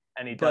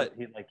 And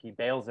he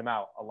bails him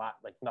out a lot.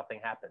 Like nothing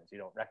happens. You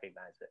don't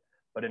recognize it.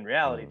 But in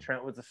reality,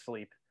 Trent was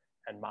asleep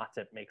and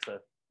Matip makes a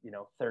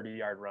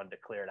 30-yard run to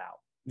clear it out.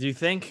 Do you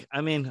think?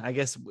 I mean, I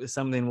guess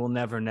something we'll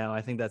never know.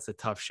 I think that's a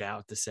tough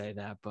shout to say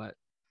that, but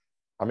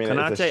I mean,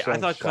 Konate, I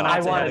thought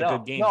Konate had a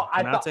good game. No,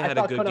 I thought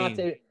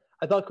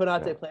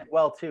Konate game. played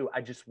well too.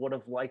 I just would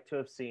have liked to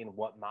have seen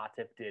what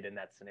Matip did in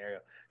that scenario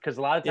because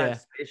a lot of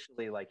times,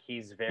 spatially, like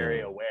he's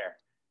very aware.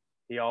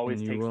 He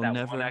always takes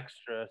that one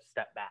extra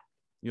step back.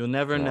 You'll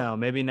never know.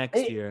 Maybe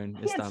next year in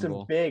Istanbul. He had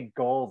some big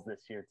goals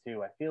this year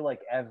too. I feel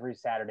like every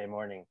Saturday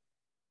morning,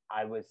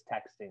 I was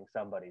texting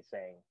somebody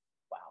saying,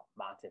 "Wow,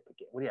 Matip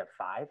again. What do you have,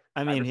 5?"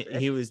 I mean,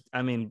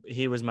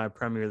 he was my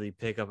Premier League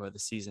pickup of the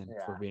season.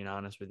 Yeah. For being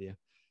honest with you,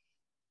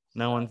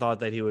 no one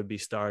thought that he would be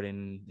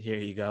starting. Here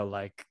you go,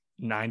 like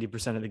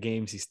 90% of the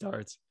games he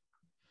starts.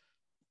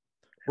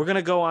 We're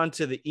gonna go on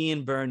to the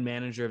Ian Byrne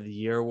Manager of the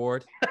Year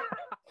award,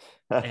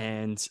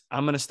 and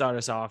I'm gonna start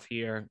us off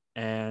here.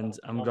 And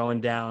I'm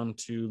going down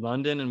to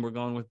London, and we're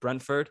going with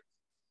Brentford.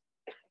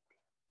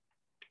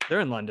 They're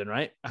in London,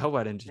 right? I hope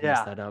I didn't just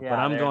mess that up. But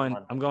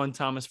I'm going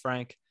Thomas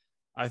Frank.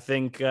 I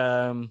think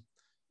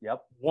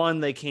one,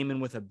 they came in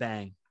with a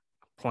bang.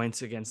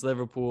 Points against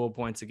Liverpool,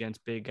 points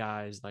against big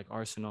guys like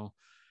Arsenal.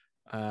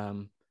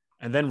 And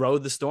then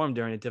rode the storm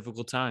during a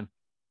difficult time.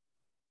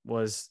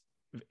 Was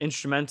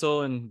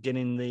instrumental in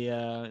getting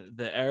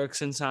the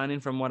Eriksen signing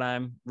from what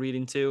I'm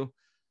reading too.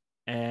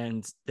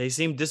 And they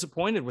seemed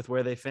disappointed with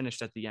where they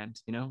finished at the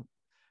end,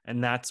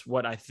 And that's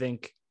what I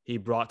think he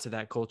brought to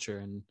that culture.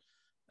 And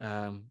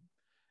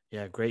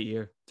Yeah, great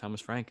year,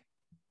 Thomas Frank.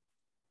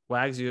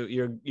 Wags,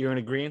 you're in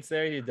agreement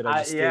there. Did I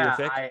just steal your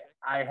pick?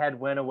 I had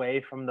went away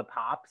from the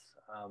Pops.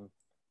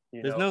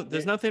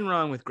 There's nothing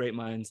wrong with great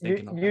minds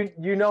thinking of that.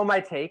 You know my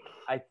take.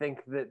 I think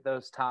that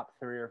those top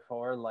 3 or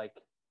 4,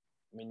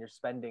 you're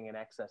spending in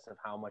excess of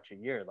how much a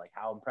year? Like,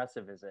 how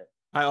impressive is it?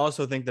 I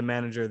also think the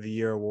Manager of the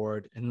Year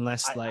award,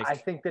 unless I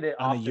think that it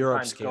on a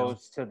Europe scale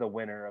goes to the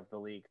winner of the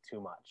league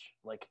too much.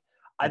 Like,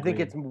 I think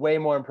it's way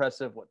more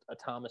impressive what a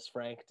Thomas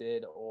Frank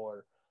did,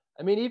 or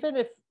even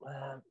if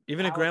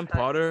even a Graham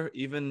Potter,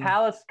 even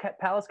Palace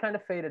kind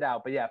of faded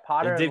out, but yeah,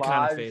 Potter did and Lage,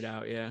 kind of fade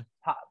out. Yeah,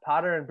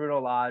 Potter and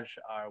Bruno Lage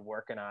are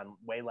working on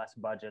way less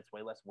budgets,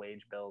 way less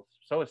wage bills.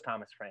 So is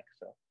Thomas Frank.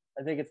 So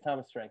I think it's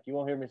Thomas Frank. You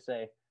won't hear me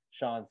say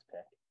Sean's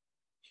pick.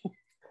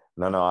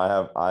 No, I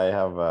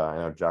have. I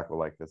know Jack will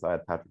like this. I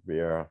had Patrick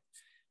Vieira.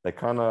 They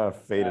kind of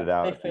faded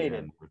out. They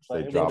faded.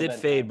 They did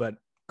fade, but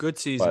good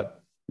season.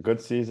 But good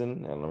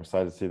season, and I'm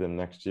excited to see them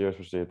next year,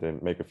 especially if they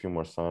make a few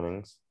more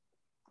signings.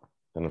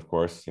 And of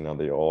course,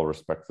 the all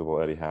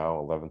respectable Eddie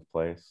Howe, 11th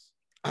place.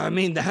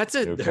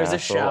 There's a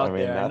shout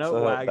there. I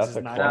know Wags is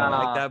not gonna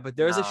like that, but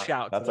there's a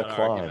shout. That's a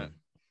climb.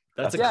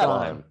 That's a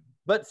climb.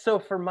 But so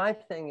for my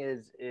thing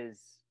is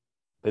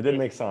they did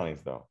make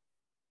signings though.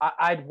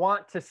 I'd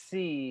want to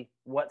see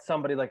what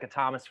somebody like a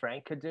Thomas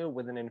Frank could do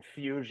with an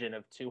infusion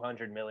of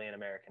 $200 million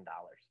American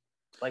dollars.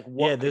 Like,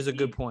 there's a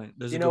good point.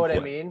 You know what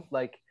I mean?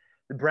 Like,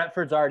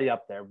 Brentford's already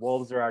up there.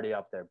 Wolves are already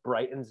up there.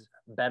 Brighton's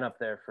been up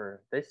there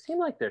they seem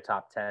like they're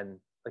top 10.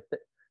 Like,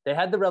 they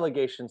had the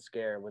relegation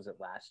scare. Was it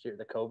last year,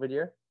 the COVID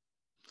year?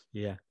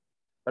 Yeah.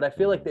 But I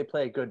feel like they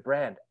play a good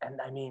brand. And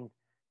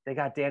they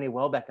got Danny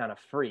Welbeck on a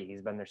free.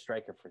 He's been their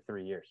striker for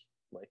 3 years.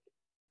 Like,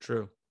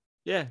 true.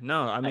 Yeah,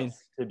 no,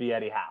 to be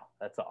Eddie Howe.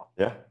 That's all.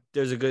 Yeah.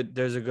 There's a good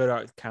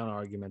counter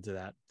argument to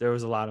that. There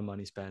was a lot of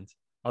money spent.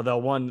 Although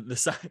the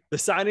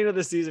signing of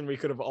the season, we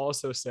could have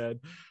also said,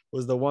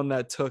 was the one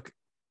that took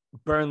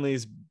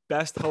Burnley's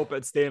best hope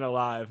at staying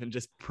alive and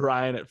just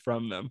prying it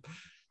from them.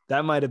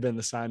 That might have been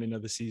the signing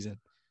of the season.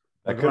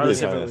 That could be the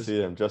signing of the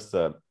season, just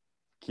to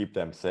keep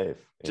them safe.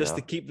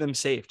 To keep them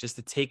safe, just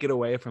to take it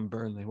away from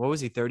Burnley. What was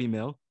he, 30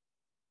 mil?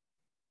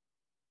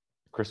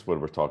 Chris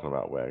Wood, we're talking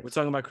about, Wags. We're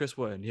talking about Chris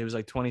Wood. He was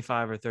like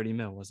 25 or 30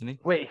 mil, wasn't he?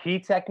 Wait, he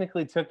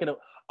technically took it.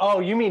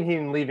 Oh, you mean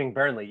him leaving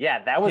Burnley?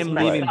 Yeah, that was him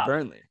leaving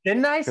Burnley.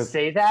 Didn't I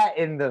say that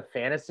in the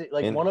fantasy?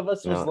 Like, one of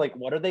us was like,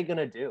 what are they going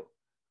to do?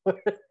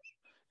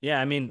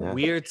 Yeah,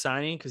 weird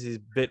signing because he's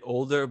a bit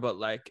older, but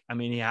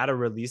he had a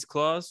release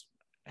clause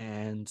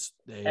and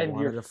they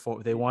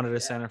wanted a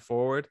center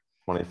forward.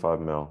 25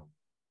 mil.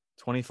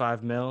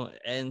 25 mil.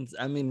 And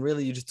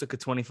really, you just took a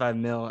 25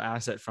 mil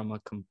asset from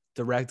a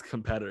direct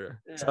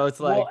competitor. Yeah. So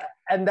it's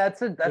and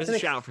that's an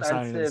shout for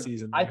signing of the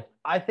season.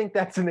 I think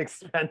that's an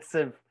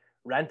expensive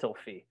rental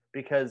fee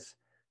because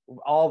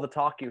all the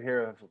talk you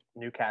hear of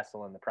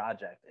Newcastle and the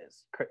project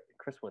is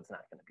Chris Wood's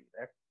not going to be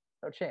there.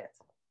 No chance.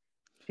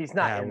 He's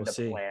not in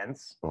the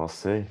plans. We'll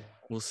see.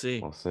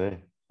 If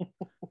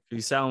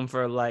you sell him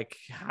for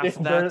half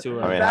that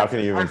to how can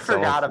you even I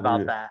forgot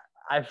about that.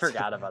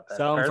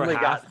 Sell him for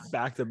half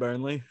back to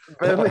Burnley.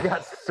 Burnley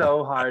got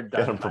so hard.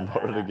 Get him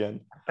promoted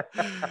again.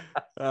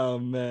 Oh,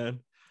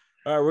 man.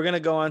 All right, we're going to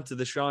go on to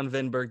the Sean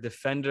Vinberg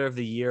Defender of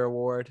the Year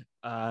Award.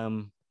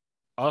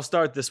 I'll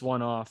start this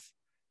one off.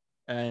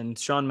 And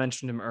Sean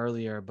mentioned him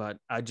earlier, but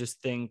I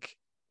just think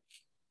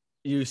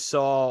you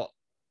saw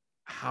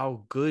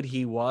how good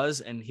he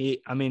was. And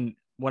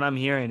what I'm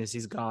hearing is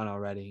he's gone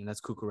already, and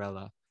that's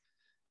Cucurella.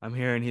 I'm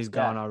hearing he's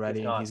gone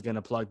already, and he's going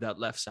to plug that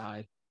left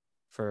side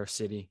for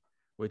City,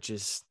 which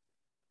is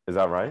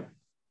that right?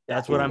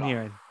 That's what I'm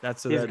hearing.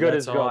 He's good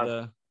as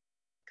gone.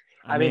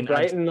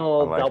 Brighton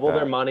will double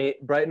their money.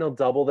 Brighton will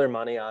double their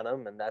money on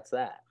him, and that's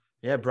that.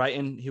 Yeah,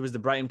 Brighton. He was the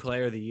Brighton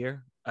Player of the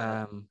Year.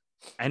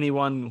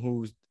 Anyone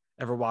who's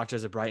ever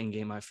watches a Brighton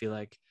game, I feel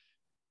like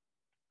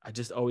I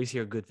just always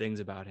hear good things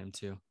about him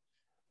too.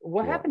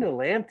 What happened to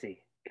Lamptey?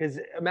 Because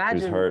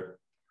imagine the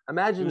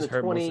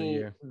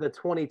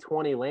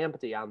 2020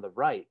 Lamptey on the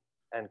right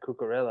and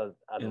Cucurella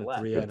on the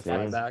left. 3 out of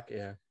 5 back,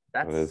 yeah.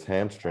 With his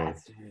hamstring.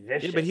 That's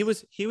vicious. Yeah, but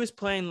he was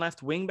playing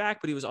left wing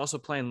back, but he was also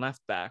playing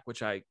left back,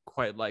 which I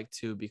quite like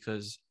too,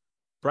 because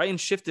Brighton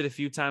shifted a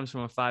few times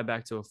from a 5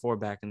 back to a 4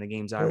 back in the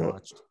games I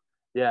watched.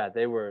 Yeah,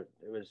 they're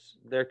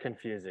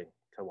confusing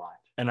to watch.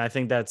 And I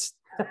think that's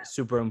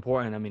super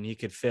important. He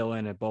could fill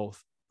in at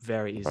both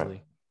very easily.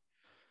 Right.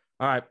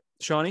 All right,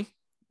 Shawnee,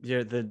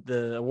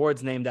 the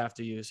award's named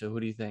after you. So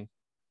who do you think?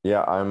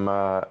 Yeah, I'm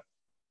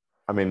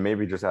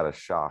maybe just out of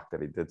shock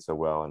that he did so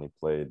well and he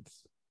played,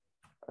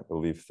 I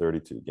believe,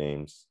 32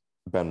 games.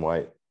 Ben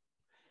White.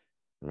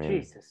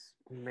 Jesus,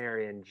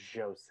 Mary and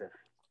Joseph.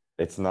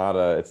 It's not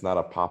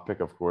a pop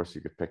pick, of course.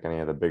 You could pick any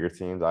of the bigger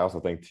teams. I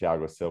also think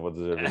Thiago Silva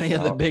deserves any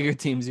of the bigger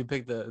teams. You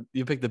pick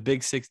the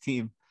Big Six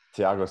team.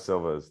 Thiago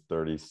Silva is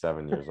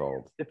 37 years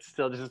old. It's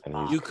still just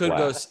you could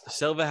go.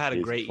 Silva had a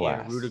great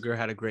year. Rudiger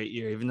had a great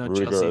year, even though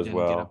Chelsea didn't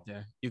get up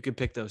there. You could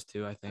pick those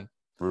two, I think.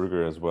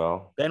 Rudiger as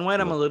well. Ben White,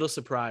 I'm a little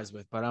surprised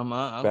with, but I'm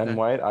okay. Ben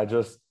White,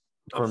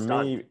 for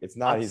me, it's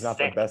not. He's not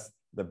the best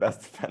the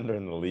best defender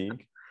in the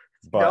league.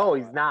 But no,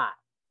 he's not.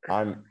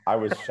 I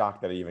was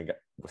shocked that he even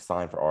was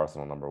signed for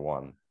Arsenal, number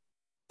one.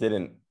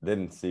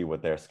 Didn't see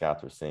what their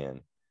scouts were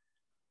seeing.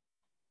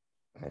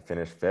 They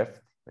finished 5th.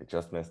 They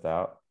just missed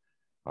out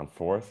on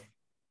 4th.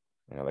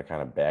 They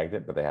kind of bagged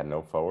it, but they had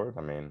no forward.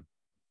 I mean,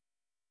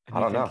 I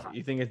don't know.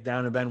 You think it's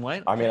down to Ben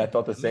White? I mean, I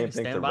thought the same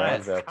thing to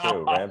Ramsdale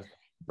too.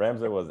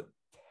 Ramsdale was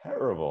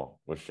terrible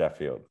with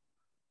Sheffield.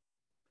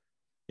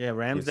 Yeah,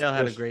 Ramsdale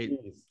had a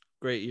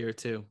great year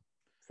too.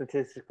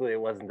 Statistically,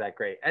 it wasn't that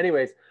great.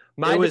 Anyways,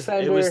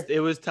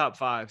 it was top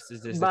 5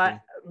 statistically.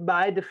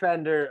 My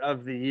defender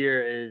of the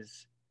year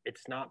is,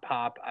 it's not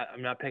Pop.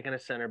 I'm not picking a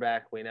center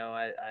back. We know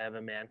I have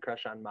a man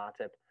crush on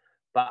Matip,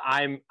 but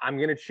I'm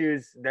gonna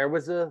choose. There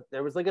was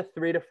like a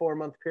 3 to 4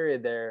 month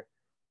period there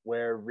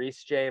where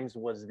Reece James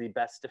was the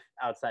best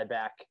outside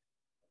back,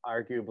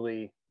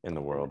 arguably in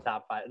the world,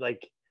 top 5.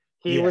 Like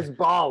he was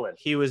balling.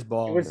 He was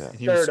balling.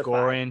 He was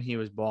scoring. He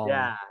was balling.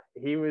 Yeah,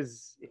 he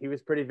was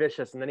pretty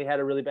vicious. And then he had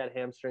a really bad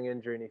hamstring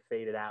injury and he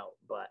faded out.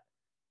 But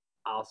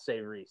I'll say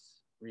Reece.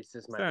 Reece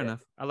is my fair pick.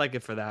 enough. I like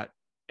it for that.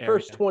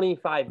 First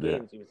 25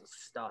 games, he was a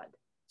stud.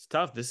 It's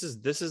tough. This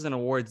is an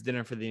awards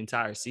dinner for the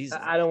entire season.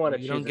 I don't want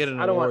to. You don't get an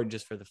award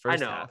just for the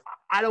first half.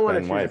 I don't want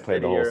to choose White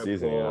played the whole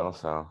season,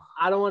 so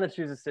I don't want to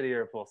choose a City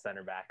or a full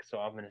center back. So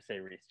I'm going to say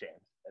Reece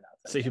James.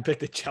 So you picked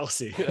the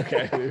Chelsea.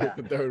 Okay,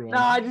 the third one. No,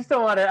 I just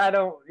don't want to. I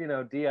don't.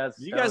 Diaz.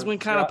 You guys went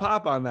kind of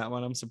pop on that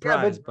one. I'm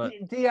surprised, but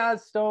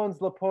Diaz,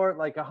 Stones, Laporte,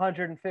 like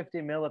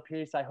 150 mil a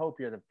piece. I hope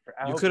you're the.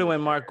 You could have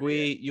went Mark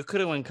Gui. You could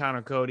have went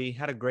Connor Cody.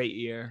 Had a great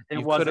year. It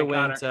wasn't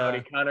Connor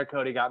Cody. Connor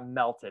Cody got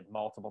melted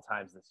multiple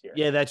times this year.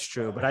 Yeah, that's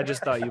true. But I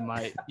just thought you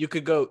might. You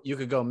could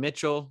go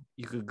Mitchell.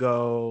 You could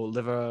go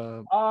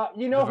Liver.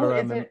 Who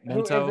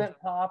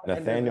isn't Pop?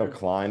 Nathaniel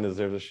Klein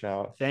deserves a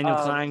shout. Nathaniel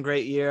Klein,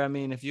 great year. I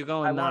mean, if you're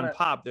going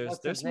non-pop, there's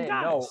some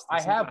guys. No,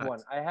 I have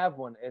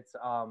one. It's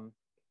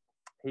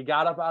he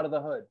got up out of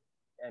the hood,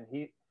 and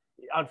he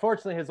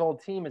unfortunately his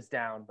old team is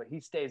down, but he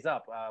stays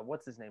up.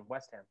 What's his name?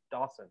 West Ham.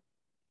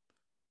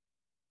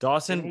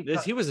 Dawson.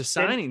 He was a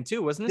signing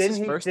too, wasn't this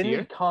his first year? Didn't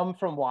he come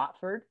from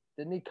Watford?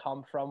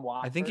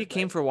 I think he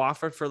came for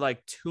Watford for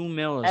like $2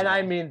 million. And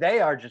I mean, they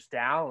are just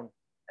down.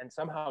 And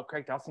somehow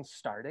Craig Dawson's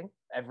starting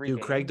every game.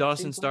 Craig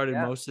Dawson started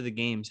most of the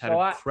games. Had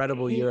an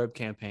incredible Europe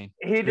campaign.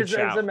 He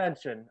deserves a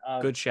mention.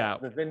 Good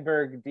shout. The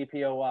Vinberg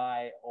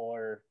DPOY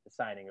or the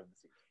signing of the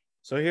season.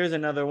 So here's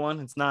another one.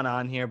 It's not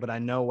on here, but I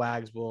know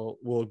Wags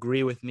will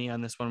agree with me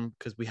on this one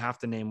because we have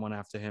to name one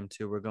after him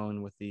too. We're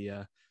going with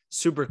the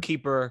Super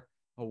Keeper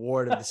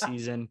Award of the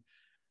season.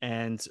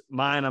 And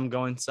mine, I'm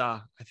going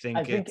Sa. I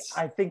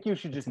think you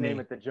should just name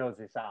it the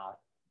Josie Sa.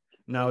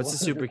 No, it's a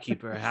Super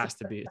Keeper. It has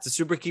to be. It's a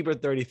Super Keeper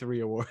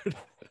 33 award.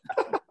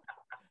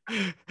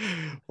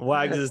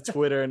 Wags'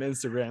 Twitter and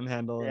Instagram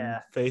handle and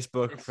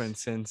Facebook, for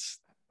instance.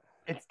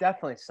 It's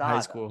definitely Sa. High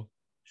school.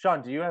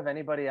 Sean, do you have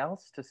anybody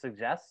else to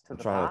suggest to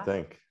the trying to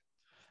think.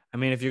 I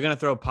mean, if you're gonna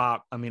throw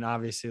Pop, I mean,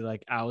 obviously,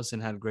 like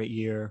Allison had a great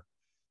year,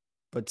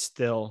 but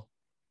still,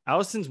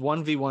 Allison's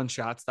 1v1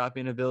 shot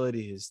stopping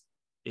ability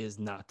is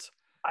nuts.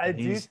 I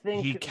do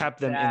think he kept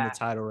them in the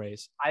title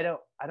race. I don't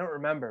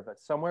remember, but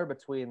somewhere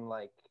between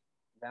like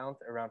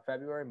around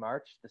February,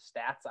 March, the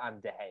stats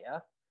on De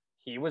Gea,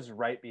 he was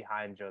right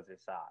behind Jose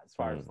Sa as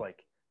far as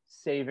like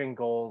saving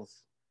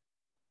goals,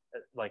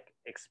 like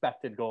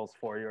expected goals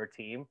for your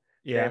team.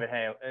 Yeah,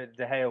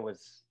 De Gea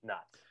was nuts.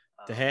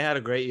 De Gea had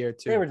a great year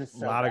too. They were just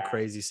a lot of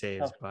crazy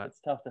saves, but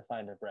it's tough to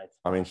find a bright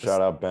spot. I mean, shout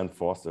out Ben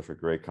Foster for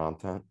great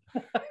content.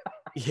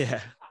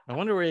 Yeah, I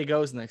wonder where he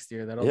goes next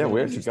year.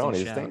 Where's he going?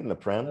 He's staying in the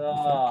Prem.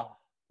 Oh,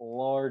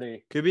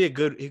 Lordy,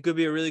 he could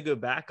be a really good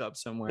backup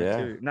somewhere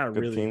too. Not a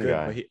really good,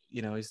 guy. But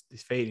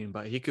he's fading,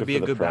 but he could be a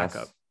good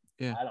backup.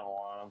 Yeah, I don't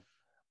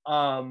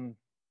want him.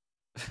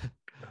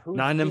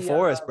 Nottingham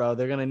Forest, bro.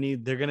 They're gonna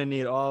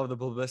need all of the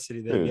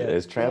publicity they get.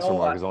 His transfer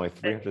mark is only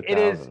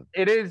 300,000.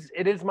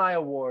 It is my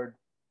award,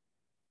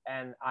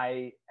 and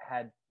I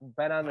had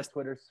been on the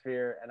Twitter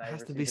sphere, and it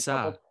has to be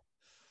Sa.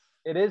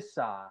 It is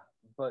Sa,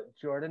 but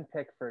Jordan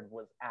Pickford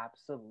was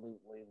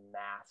absolutely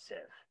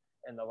massive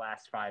in the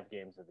last 5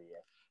 games of the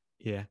year.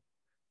 Yeah.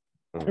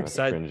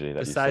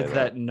 Besides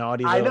that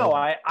naughty. I know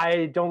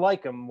I don't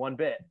like him one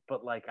bit,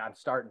 but like I'm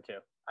starting to.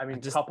 I mean,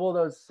 a couple of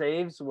those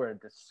saves were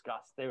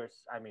disgusting.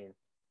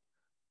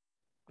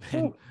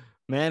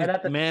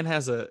 Man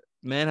has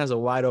a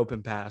wide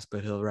open pass,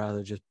 but he'll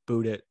rather just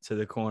boot it to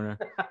the corner.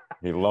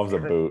 He loves a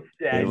boot.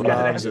 Yeah, he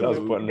loves an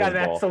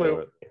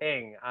absolute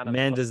ping.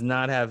 Man does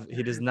not have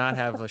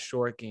a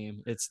short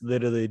game. It's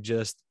literally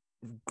just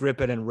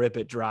grip it and rip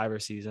it driver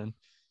season.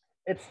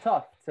 It's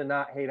tough to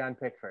not hate on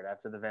Pickford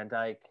after the Van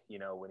Dijk,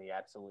 when he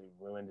absolutely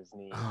ruined his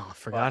knee. Oh, I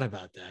forgot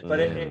about that. But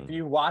if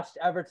you watched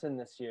Everton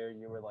this year,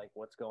 you were like,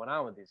 what's going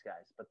on with these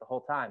guys? But the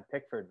whole time,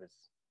 Pickford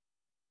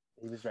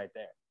was right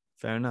there.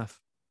 Fair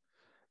enough.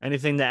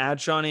 Anything to add,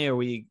 Shawnee, or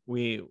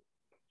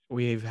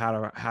we've had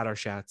our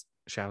shouts?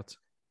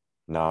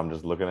 No, I'm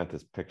just looking at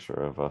this picture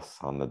of us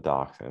on the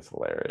docks, and it's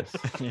hilarious.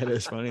 Yeah, it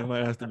is funny. It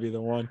might have to be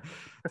the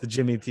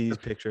Jimmy T's The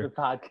picture.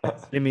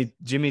 podcast.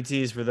 Jimmy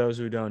T's, for those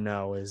who don't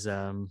know, is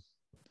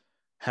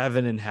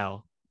heaven and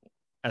hell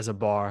as a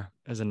bar,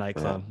 as a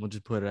nightclub. Yeah. We'll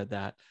just put it at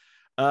that.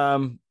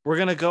 We're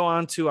gonna go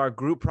on to our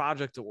group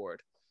project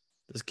award.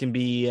 This can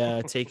be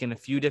taken a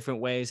few different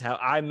ways. How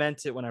I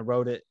meant it when I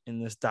wrote it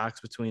in this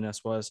docs between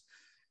us was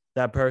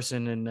that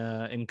person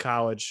in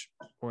college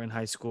or in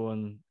high school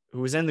and who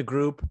was in the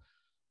group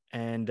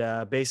and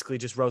basically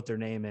just wrote their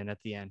name in at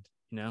the end.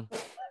 You know,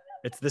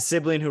 it's the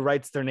sibling who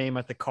writes their name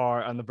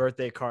on the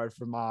birthday card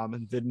for mom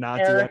and did not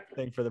do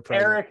anything for the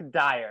present. Eric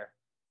Dyer.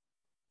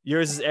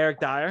 Yours is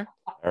Eric Dyer.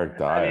 Eric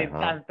Dyer.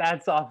 I mean,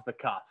 that's off the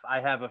cuff. I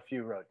have a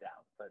few wrote down,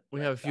 but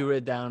We have a few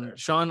written down.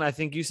 Sean, I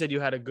think you said you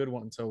had a good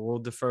one, so we'll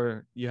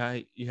defer. You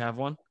have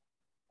one?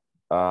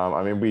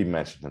 I mean, we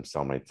mentioned him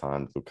so many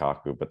times,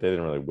 Lukaku, but they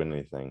didn't really win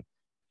anything.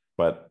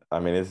 But I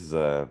mean, this is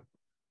I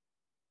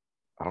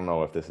don't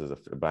know if this is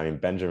but I mean,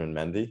 Benjamin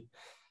Mendy.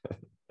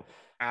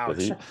 Ouch.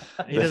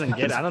 He doesn't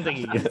get it. I don't think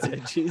he gets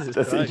it. Jesus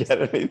Does Christ. he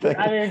get anything?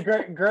 I mean,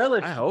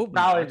 Grealish I hope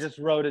probably not. just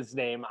wrote his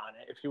name on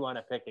it. If you want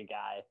to pick a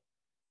guy,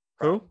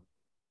 Who?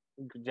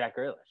 Jack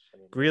Grealish. I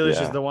mean, Grealish is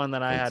Yeah, the one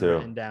that I me had too.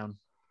 written down.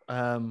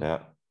 Yeah.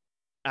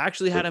 I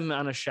actually had him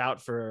on a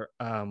shout for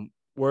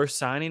worst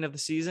signing of the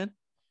season.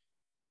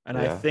 And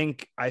Yeah.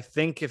 I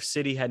think if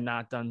City had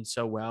not done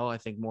so well, I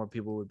think more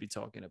people would be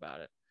talking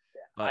about it.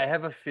 But I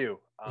have a few.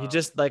 he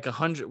just like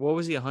 100. What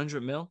was he?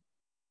 100 mil?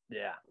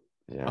 Yeah.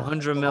 Yeah.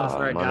 100 That's mil lot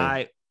for of a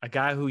money.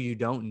 guy who you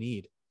don't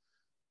need.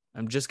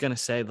 I'm just gonna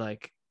say,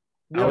 like,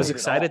 You I don't was need it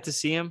excited all. to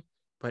see him,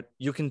 but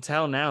you can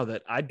tell now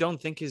that I don't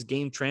think his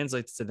game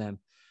translates to them.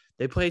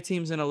 They play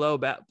teams in a low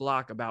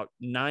block about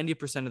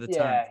 90% of the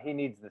Yeah, time. he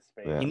needs the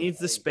space. Yeah. He needs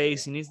the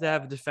space. He needs to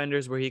have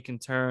defenders where he can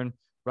turn,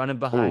 running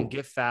behind, Ooh.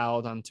 get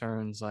fouled on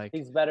turns. Like,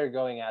 He's better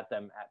going at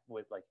them at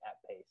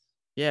pace.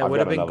 yeah, I've would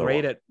have got been another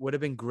great one. would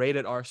have been great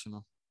at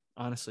Arsenal.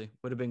 Honestly,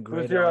 would have been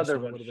great. Who's at your other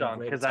Arsenal, one, would have been Sean?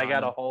 great at Because I got a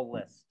Tottenham. whole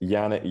list.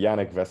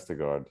 Yannick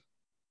Vestergaard.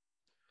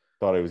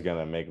 Thought he was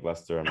gonna make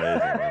Leicester amazing,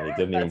 and he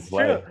didn't even That's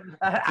play. true.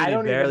 I he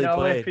don't even barely know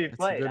played. if he That's a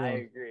played. good I one.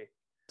 agree.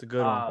 It's a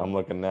good one. I'm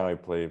looking now. He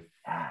played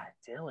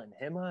Dylan,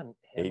 him on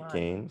 8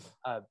 games.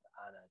 on a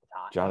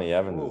top. Johnny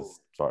Evans is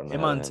starting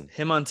Him ahead of on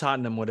him on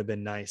Tottenham would have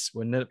been nice,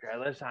 wouldn't it?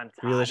 Grealish on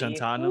Grealish on Totty.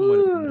 Tottenham would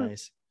have been Ooh.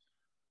 nice.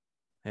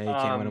 Hey, you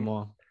can't win them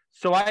all.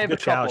 So I have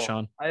Good a couple. shout,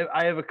 Sean.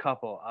 I have a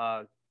couple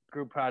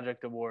group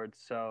project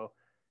awards. So,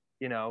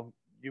 you know,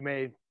 you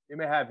may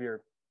have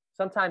your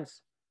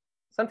sometimes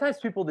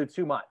people do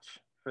too much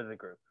for the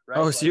group, right?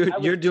 Oh, so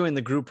you're doing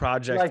the group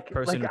project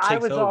person who takes I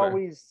was over.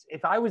 always,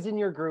 if I was in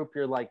your group,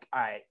 you're like,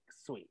 all right,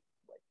 sweet.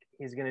 Like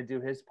he's gonna do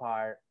his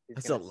part.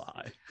 That's a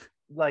lie.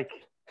 Like,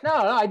 no,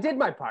 I did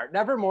my part.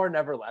 Never more,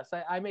 never less.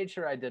 I made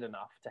sure I did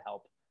enough to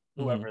help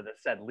whoever the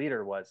said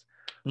leader was.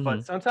 Mhm.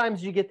 But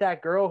sometimes you get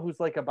that girl who's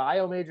like a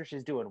bio major.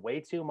 She's doing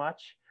way too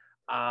much.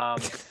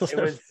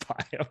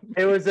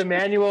 It was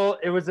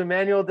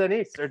Emmanuel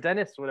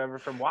Dennis, whatever,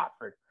 from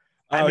Watford.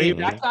 Oh, I mean, he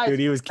was that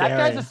guy's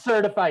carrying. a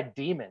certified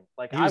demon.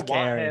 Like He was I want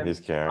carrying. him. He's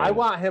carrying. I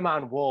want him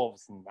on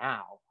Wolves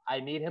now. I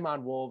need him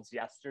on Wolves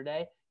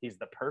yesterday. He's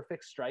the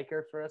perfect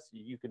striker for us.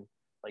 You can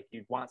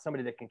you want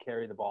somebody that can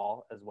carry the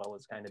ball as well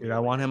as kind of. Dude, I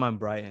want him on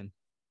Brighton.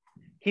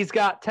 He's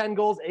got 10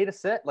 goals, 8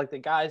 assists. Like the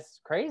guy's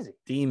crazy.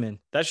 Demon.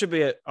 That should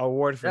be an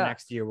award for Yeah.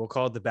 next year. We'll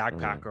call it the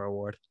Backpacker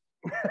Award.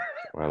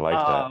 I like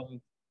that.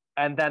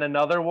 And then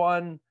another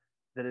one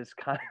that is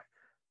kind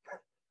of,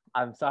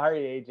 I'm sorry,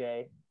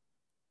 AJ,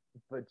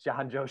 but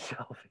John Joe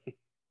Shelby.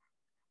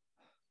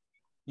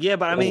 Yeah,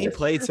 but I mean, he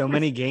played so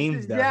many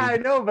games. Though. Yeah, I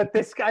know, but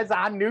this guy's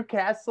on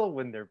Newcastle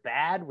when they're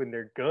bad, when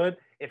they're good.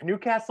 If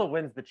Newcastle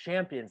wins the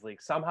Champions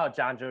League, somehow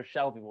John Joe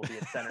Shelby will be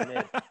at center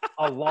mid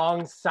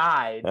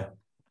alongside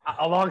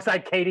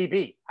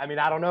KDB. I mean,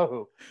 I don't know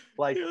who.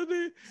 Like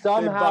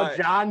somehow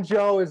John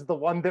Joe is the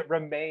one that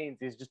remains.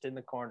 He's just in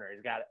the corner.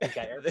 He's got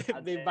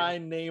it. They buy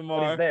But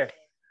Neymar. he's there.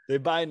 They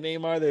buy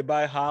Neymar. They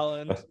buy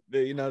Holland.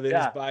 They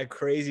just buy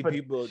crazy But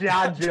people.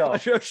 John Joe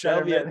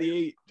Shelby at the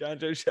 8. John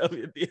Joe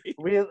Shelby at the 8.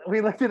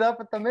 We looked it up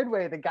at the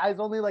midway. The guy's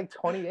only like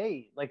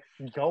 28. Like,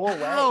 go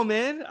away. Oh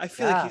man, I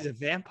feel Yeah. like he's a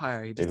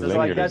vampire. He just He doesn't. So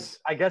lingers.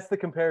 I guess the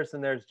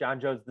comparison there is John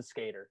Joe's the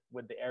skater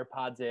with the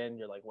AirPods in.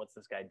 You're like, what's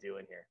this guy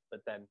doing here?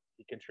 But then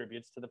he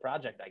contributes to the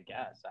project, I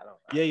guess. I don't.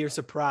 Yeah, you're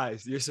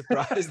surprised. You're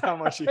surprised how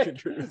much he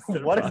contributes. To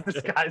the What is this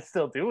project. guy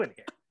still doing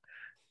here?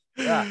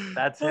 Yeah,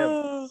 that's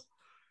him.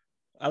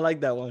 I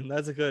like that one.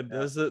 That's a good. Yeah.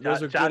 Those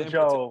are John good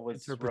Joe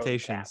was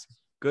interpretations.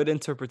 Good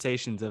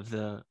interpretations of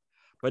the.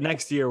 But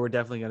next year we're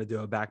definitely going to do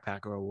a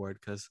Backpacker Award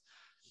because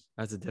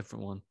that's a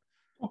different one.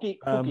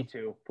 Pookie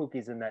too.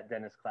 Pookie's in that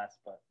Dennis class,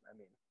 but I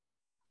mean,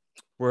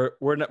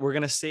 We're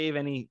gonna save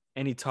any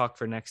talk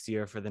for next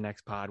year for the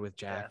next pod with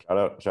Jack.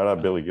 Shout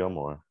out Billy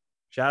Gilmore.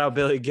 Shout out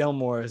Billy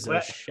Gilmore as a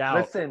shout.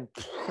 Listen,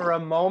 for a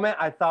moment,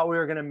 I thought we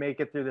were gonna make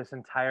it through this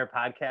entire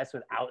podcast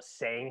without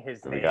saying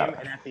his name,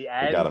 and at the We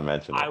end, gotta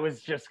mention I it.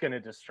 was just gonna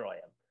destroy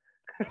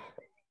him.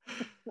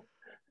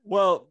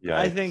 Well,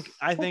 Yikes.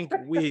 I think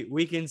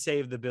we can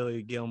save the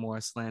Billy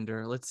Gilmore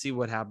slander. Let's see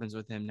what happens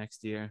with him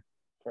next year.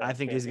 I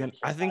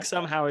think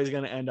somehow he's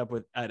gonna end up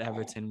at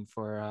Everton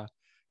for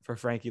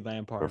Frankie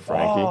Lampard. For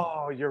Frankie.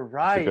 Oh, you're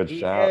right. It's a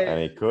good shout,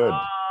 and he could.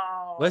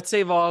 Oh. Let's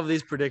save all of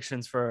these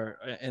predictions for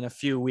in a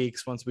few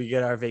weeks once we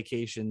get our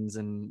vacations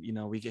and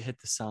we can hit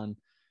the sun.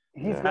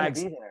 He's gonna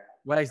be there.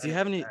 Wags, do you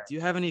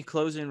have any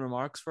closing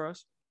remarks for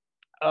us?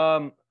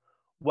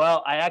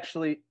 Well, I have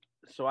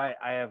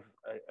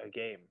a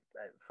game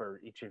for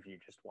each of you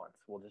just once.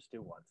 We'll just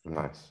do once.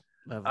 Nice.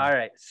 Lovely. All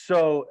right.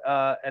 So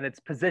and it's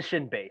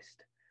position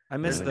based. I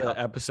missed the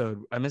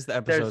episode. I missed the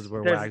episodes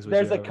where Wags was.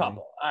 There's a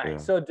couple. All right. Yeah.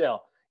 So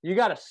Dill, you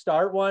got to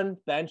start one,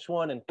 bench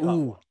one, and cut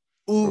one.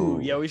 Ooh.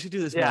 Yeah, we should do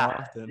this more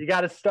often. You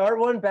got to start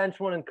one, bench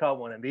one, and cut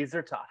one, and these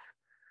are tough.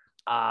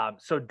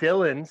 So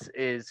Dylan's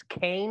is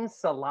Kane,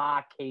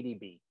 Salah,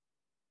 KDB.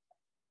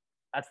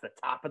 That's the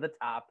top of the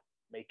top.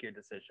 Make your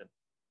decision.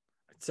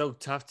 It's so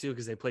tough too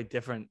because they play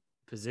different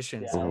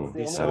positions. Yeah, so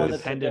it's so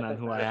dependent on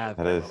who I have.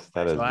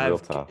 That is real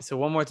tough. So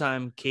one more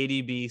time: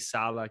 KDB,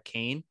 Salah,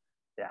 Kane.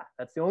 Yeah,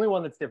 that's the only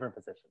one that's different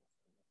positions.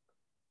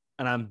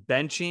 And I'm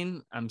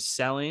benching. I'm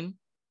selling.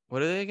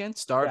 What are they again?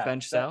 Start,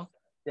 bench, sell.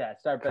 Yeah,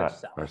 start, bench,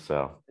 sell. Or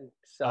sell.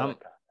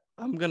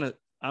 I'm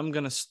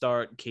gonna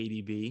start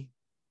KDB.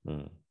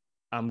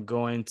 I'm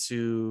going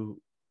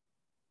to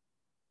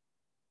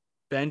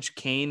bench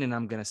Kane, and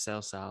I'm gonna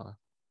sell Salah.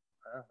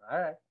 All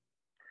right.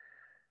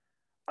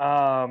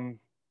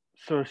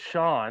 So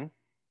Sean,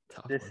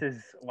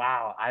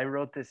 wow. I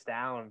wrote this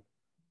down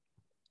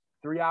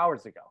 3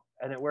 hours ago,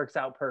 and it works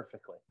out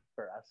perfectly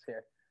for us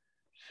here.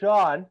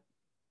 Sean,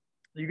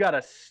 you got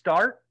to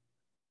start,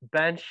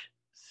 bench,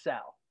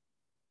 sell.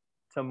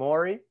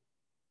 Tomori,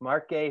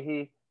 Mark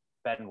Gahey,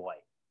 Ben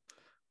White.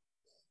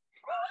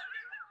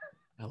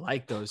 I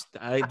like those.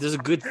 There's a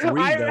good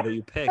three though that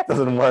you picked. This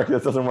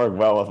doesn't work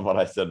well with what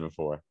I said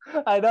before.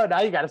 I know.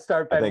 Now you got to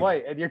start Ben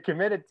White, and you're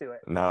committed to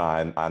it. No,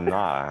 I'm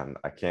not.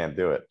 I can't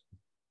do it.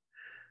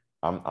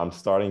 I'm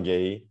starting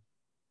Gahey.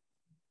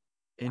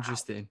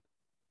 Interesting.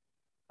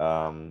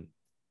 Man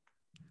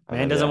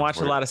doesn't watch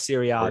a lot of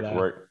Serie A.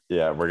 We're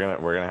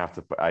gonna have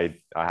to. I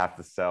have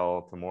to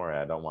sell Tomori.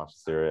 I don't watch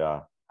Serie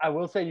A. I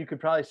will say you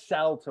could probably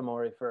sell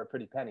Tomori for a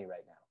pretty penny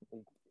right now.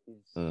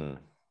 He's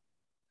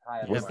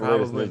high. What's the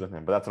latest news of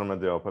him? But that's what I'm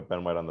gonna do. I'll put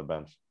Ben White on the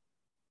bench.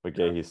 But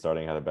Gahey's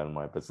starting ahead of Ben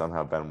White. But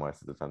somehow Ben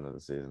White's the defender of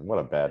the season. What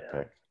a bad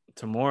pick.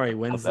 Tomori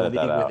wins the league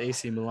with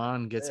AC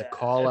Milan. Gets a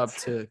call up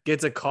to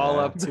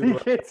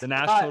the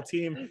national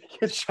team.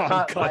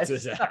 Sean cuts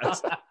his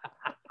ass.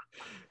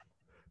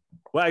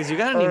 Wags, you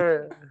got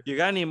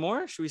any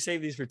more? Should we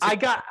save these for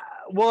TikTok?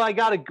 I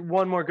got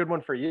one more good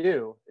one for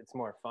you. It's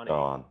more funny. Go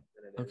on.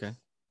 Okay.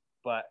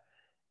 But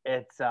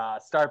it's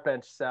start,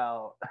 bench,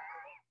 sell.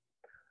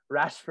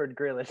 Rashford,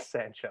 Grealish,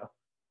 Sancho.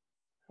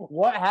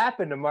 What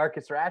happened to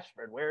Marcus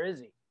Rashford? Where is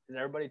he? Is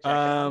everybody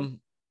checking?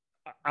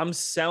 I'm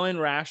selling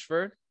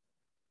Rashford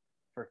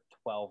for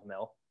 12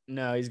 mil.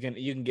 No, you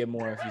can get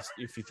more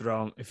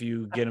if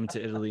you get him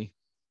to Italy.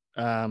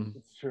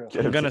 It's true.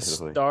 I'm gonna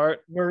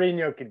start.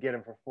 Mourinho could get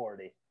him for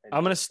 40.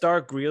 I'm gonna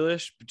start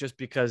Grealish just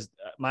because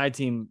my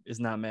team is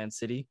not Man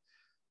City,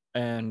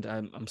 and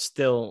I'm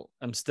still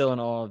in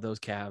all of those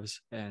Cavs,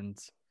 and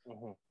it's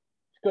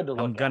good to look.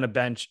 I'm gonna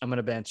bench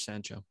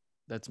Sancho.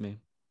 That's me.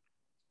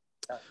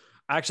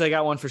 Actually, I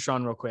got one for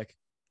Sean real quick.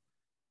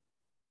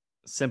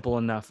 Simple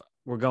enough.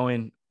 We're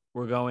going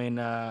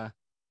Rudiger.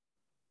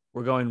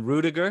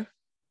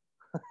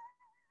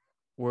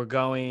 We're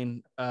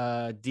going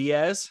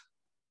Diaz.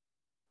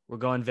 We're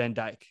going Van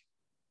Dijk.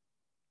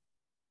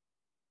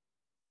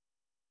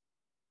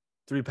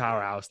 3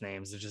 powerhouse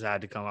names. I just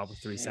had to come up with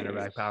 3 center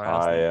back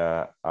powerhouse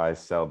names. I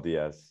sell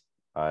Diaz.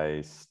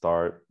 I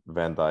start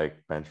Van Dijk,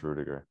 bench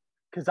Rudiger.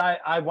 Because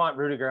I want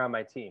Rudiger on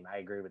my team. I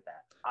agree with that.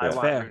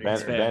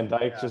 Van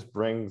Dijk just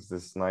brings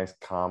this nice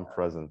calm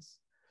presence.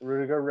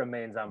 Rudiger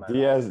remains on my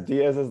Diaz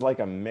is like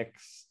a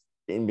mix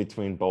in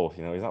between both.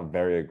 He's not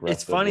very aggressive.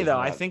 It's funny though.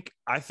 I think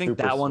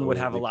that one would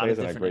have a lot of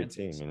different great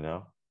team.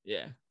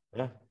 Yeah.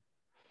 Yeah.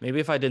 Maybe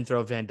if I didn't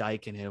throw Van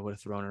Dijk in here, it would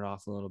have thrown it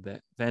off a little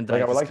bit. Van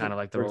Dijk is kind of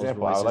like the Rolls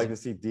Royce. I would like to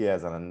see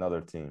Diaz on another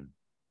team.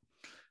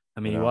 I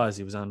mean, he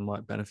was on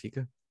what,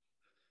 Benfica?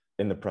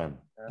 In the Prem.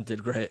 Yeah.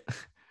 Did great.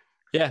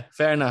 Yeah,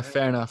 fair enough.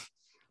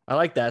 I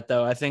like that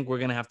though. I think we're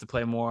gonna have to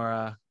play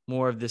more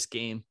of this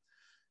game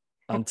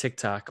on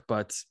TikTok.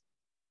 But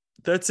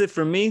that's it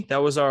for me.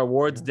 That was our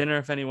awards dinner.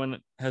 If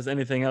anyone has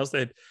anything else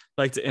they'd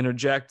like to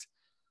interject,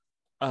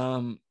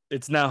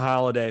 it's now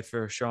holiday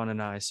for Sean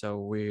and I, so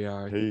we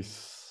are.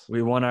 Peace.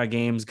 We won our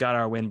games, got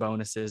our win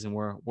bonuses, and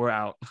we're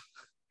out.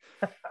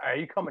 Are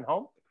you coming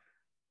home?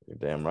 You're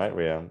damn right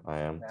I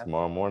am. Yeah.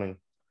 Tomorrow morning.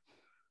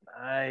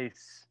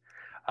 Nice.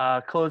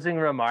 Closing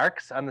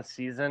remarks on the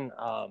season.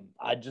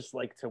 I'd just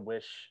like to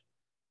wish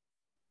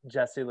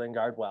Jesse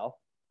Lingard well.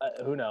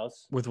 Who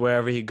knows? With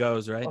wherever he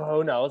goes, right?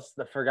 Who knows?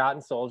 The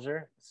forgotten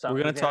soldier.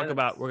 We're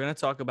gonna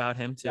talk about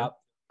him too. Yep.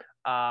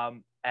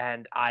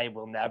 And I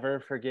will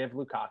never forgive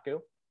Lukaku.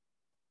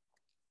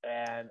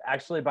 And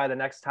actually, by the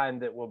next time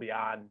that we'll be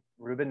on,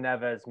 Ruben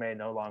Neves may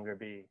no longer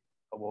be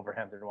a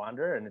Wolverhampton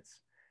Wanderer, and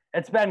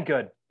it's been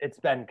good. It's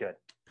been good.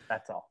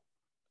 That's all.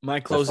 My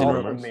closing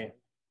remarks.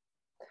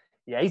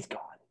 Yeah, he's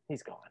gone.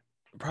 He's gone.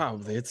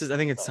 Probably. I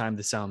think it's time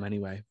to sell him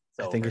anyway.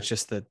 I think it's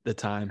just the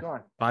time.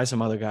 Buy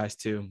some other guys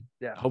too.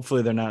 Yeah.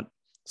 Hopefully they're not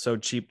so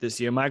cheap this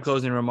year. My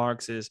closing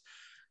remarks is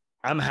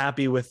I'm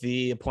happy with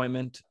the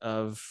appointment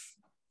of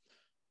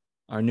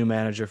our new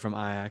manager from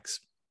Ajax,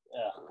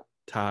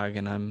 Tag,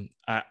 and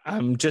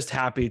I'm just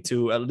happy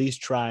to at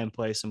least try and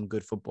play some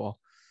good football.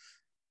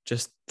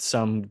 Just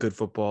some good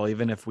football.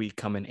 Even if we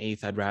come in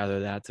 8th, I'd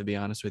rather that, to be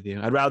honest with you.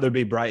 I'd rather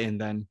be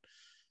Brighton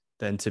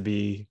than to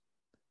be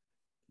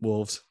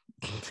Wolves.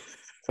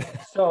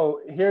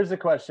 So here's a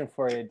question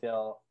for you,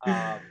 Dill.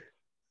 $5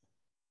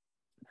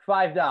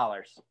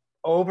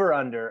 over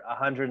under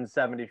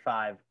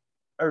 175,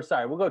 or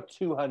sorry, we'll go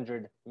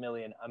 200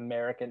 million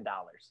American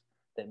dollars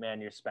that Man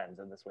U spends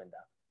in this window.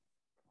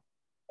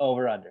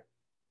 Over under.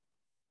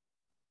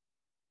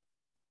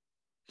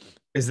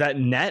 Is that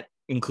net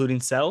including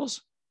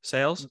sales?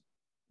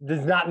 This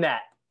is not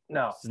net.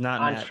 No, it's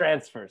not on net.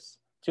 Transfers.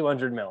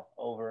 200 mil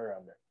over or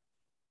under.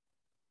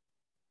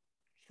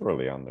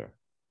 Surely under.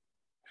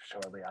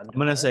 I'm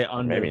gonna say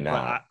under. Maybe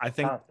not. I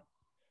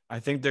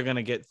think they're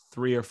gonna get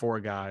 3 or 4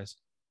 guys.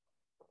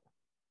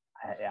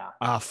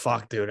 Yeah.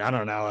 Fuck, dude. I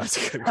don't know.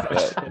 That's a good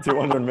question.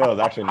 200 mil is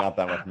actually not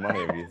that much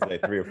money when you say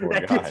 3 or 4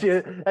 guys.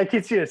 That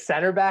gets you a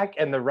center back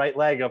and the right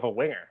leg of a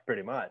winger,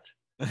 pretty much.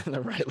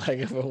 The right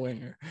leg of a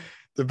winger.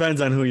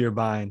 Depends on who you're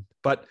buying.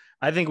 But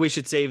I think we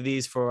should save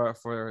these for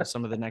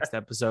some of the next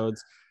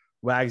episodes.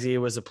 Wagsy, it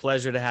was a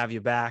pleasure to have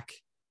you back.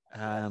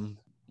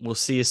 We'll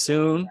see you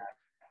soon.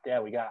 Yeah,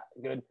 we got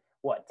good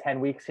 10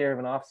 weeks here of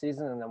an off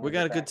season, and then we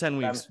got a good 10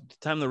 weeks.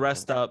 Time to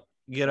rest up,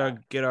 get our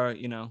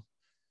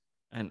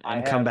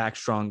and come back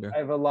stronger. I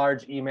have a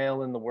large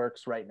email in the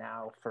works right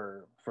now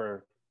for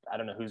I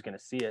don't know who's going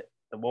to see it.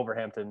 The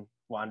Wolverhampton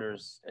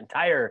Wanderers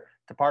entire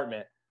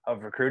department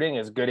of recruiting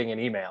is getting an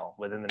email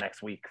within the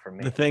next week from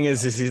me. The thing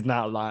is he's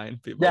not lying.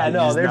 People. Yeah,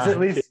 no, there's at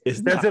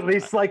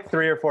least like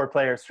 3 or 4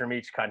 players from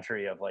each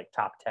country of like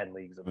top 10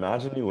 leagues.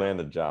 Imagine you land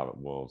a job at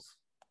Wolves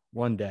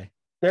one day.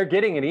 They're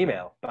getting an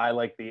email by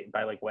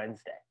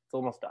Wednesday. It's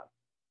almost done.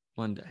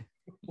 One day.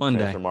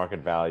 Market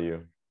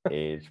value,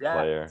 age,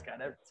 player. It's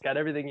got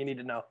everything you need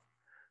to know.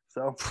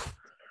 So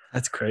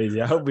that's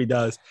crazy. I hope he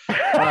does.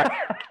 Right.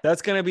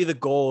 That's going to be the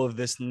goal of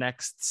this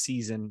next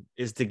season,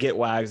 is to get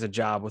Wags a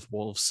job with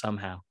Wolves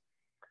somehow.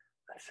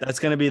 That's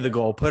going to be the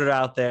goal. Put it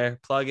out there,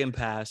 plug and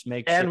pass.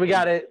 We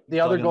got it. The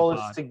other goal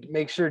is to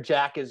make sure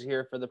Jack is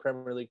here for the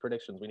Premier League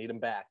predictions. We need him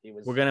back.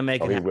 We're going to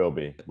make it. He will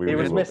be. He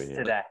was missed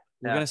today.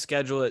 We're going to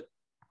schedule it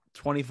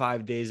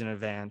 25 days in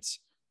advance.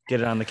 Get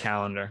it on the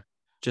calendar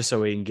just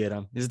so we can get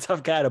him. He's a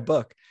tough guy to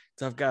book.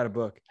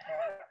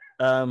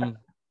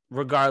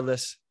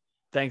 Regardless,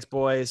 thanks,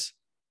 boys,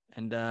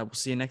 and we'll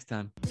see you next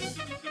time.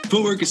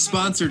 Footwork is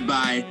sponsored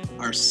by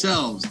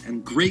ourselves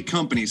and great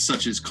companies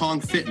such as Kong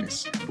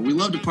Fitness. But we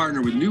love to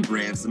partner with new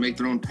brands to make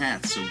their own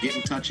paths, so get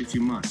in touch if you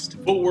must.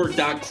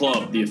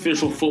 Footwork.club, the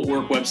official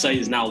Footwork website,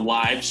 is now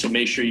live, so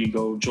make sure you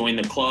go join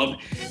the club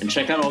and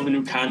check out all the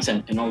new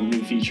content and all the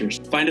new features.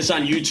 Find us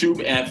on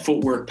YouTube at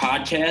Footwork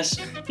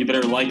Podcast. You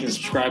better like and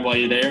subscribe while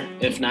you're there.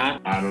 If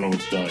not, I don't know what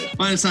to tell you.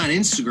 Find us on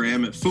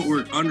Instagram at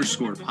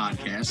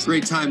Footwork_podcast.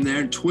 Great time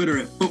there. Twitter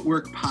at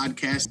Footwork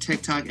Podcast.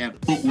 TikTok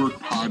at Footwork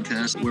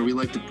Podcast, where we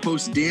like to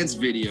post dance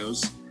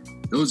videos.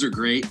 Those are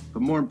great,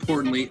 but more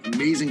importantly,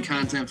 amazing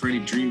content for any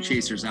dream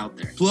chasers out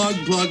there. Plug,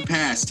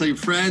 pass. Tell your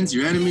friends,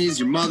 your enemies,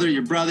 your mother,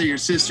 your brother, your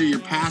sister, your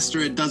pastor.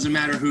 It doesn't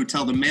matter who.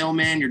 Tell the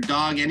mailman, your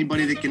dog,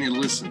 anybody that can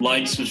listen.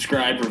 Like,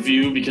 subscribe,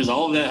 review, because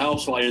all of that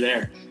helps while you're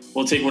there.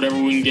 We'll take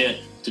whatever we can get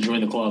to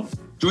join the club.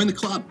 Join the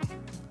club.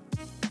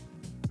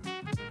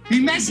 He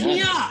messed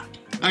me up.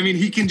 I mean,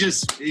 he can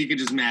just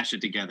mash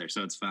it together,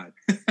 so it's fine.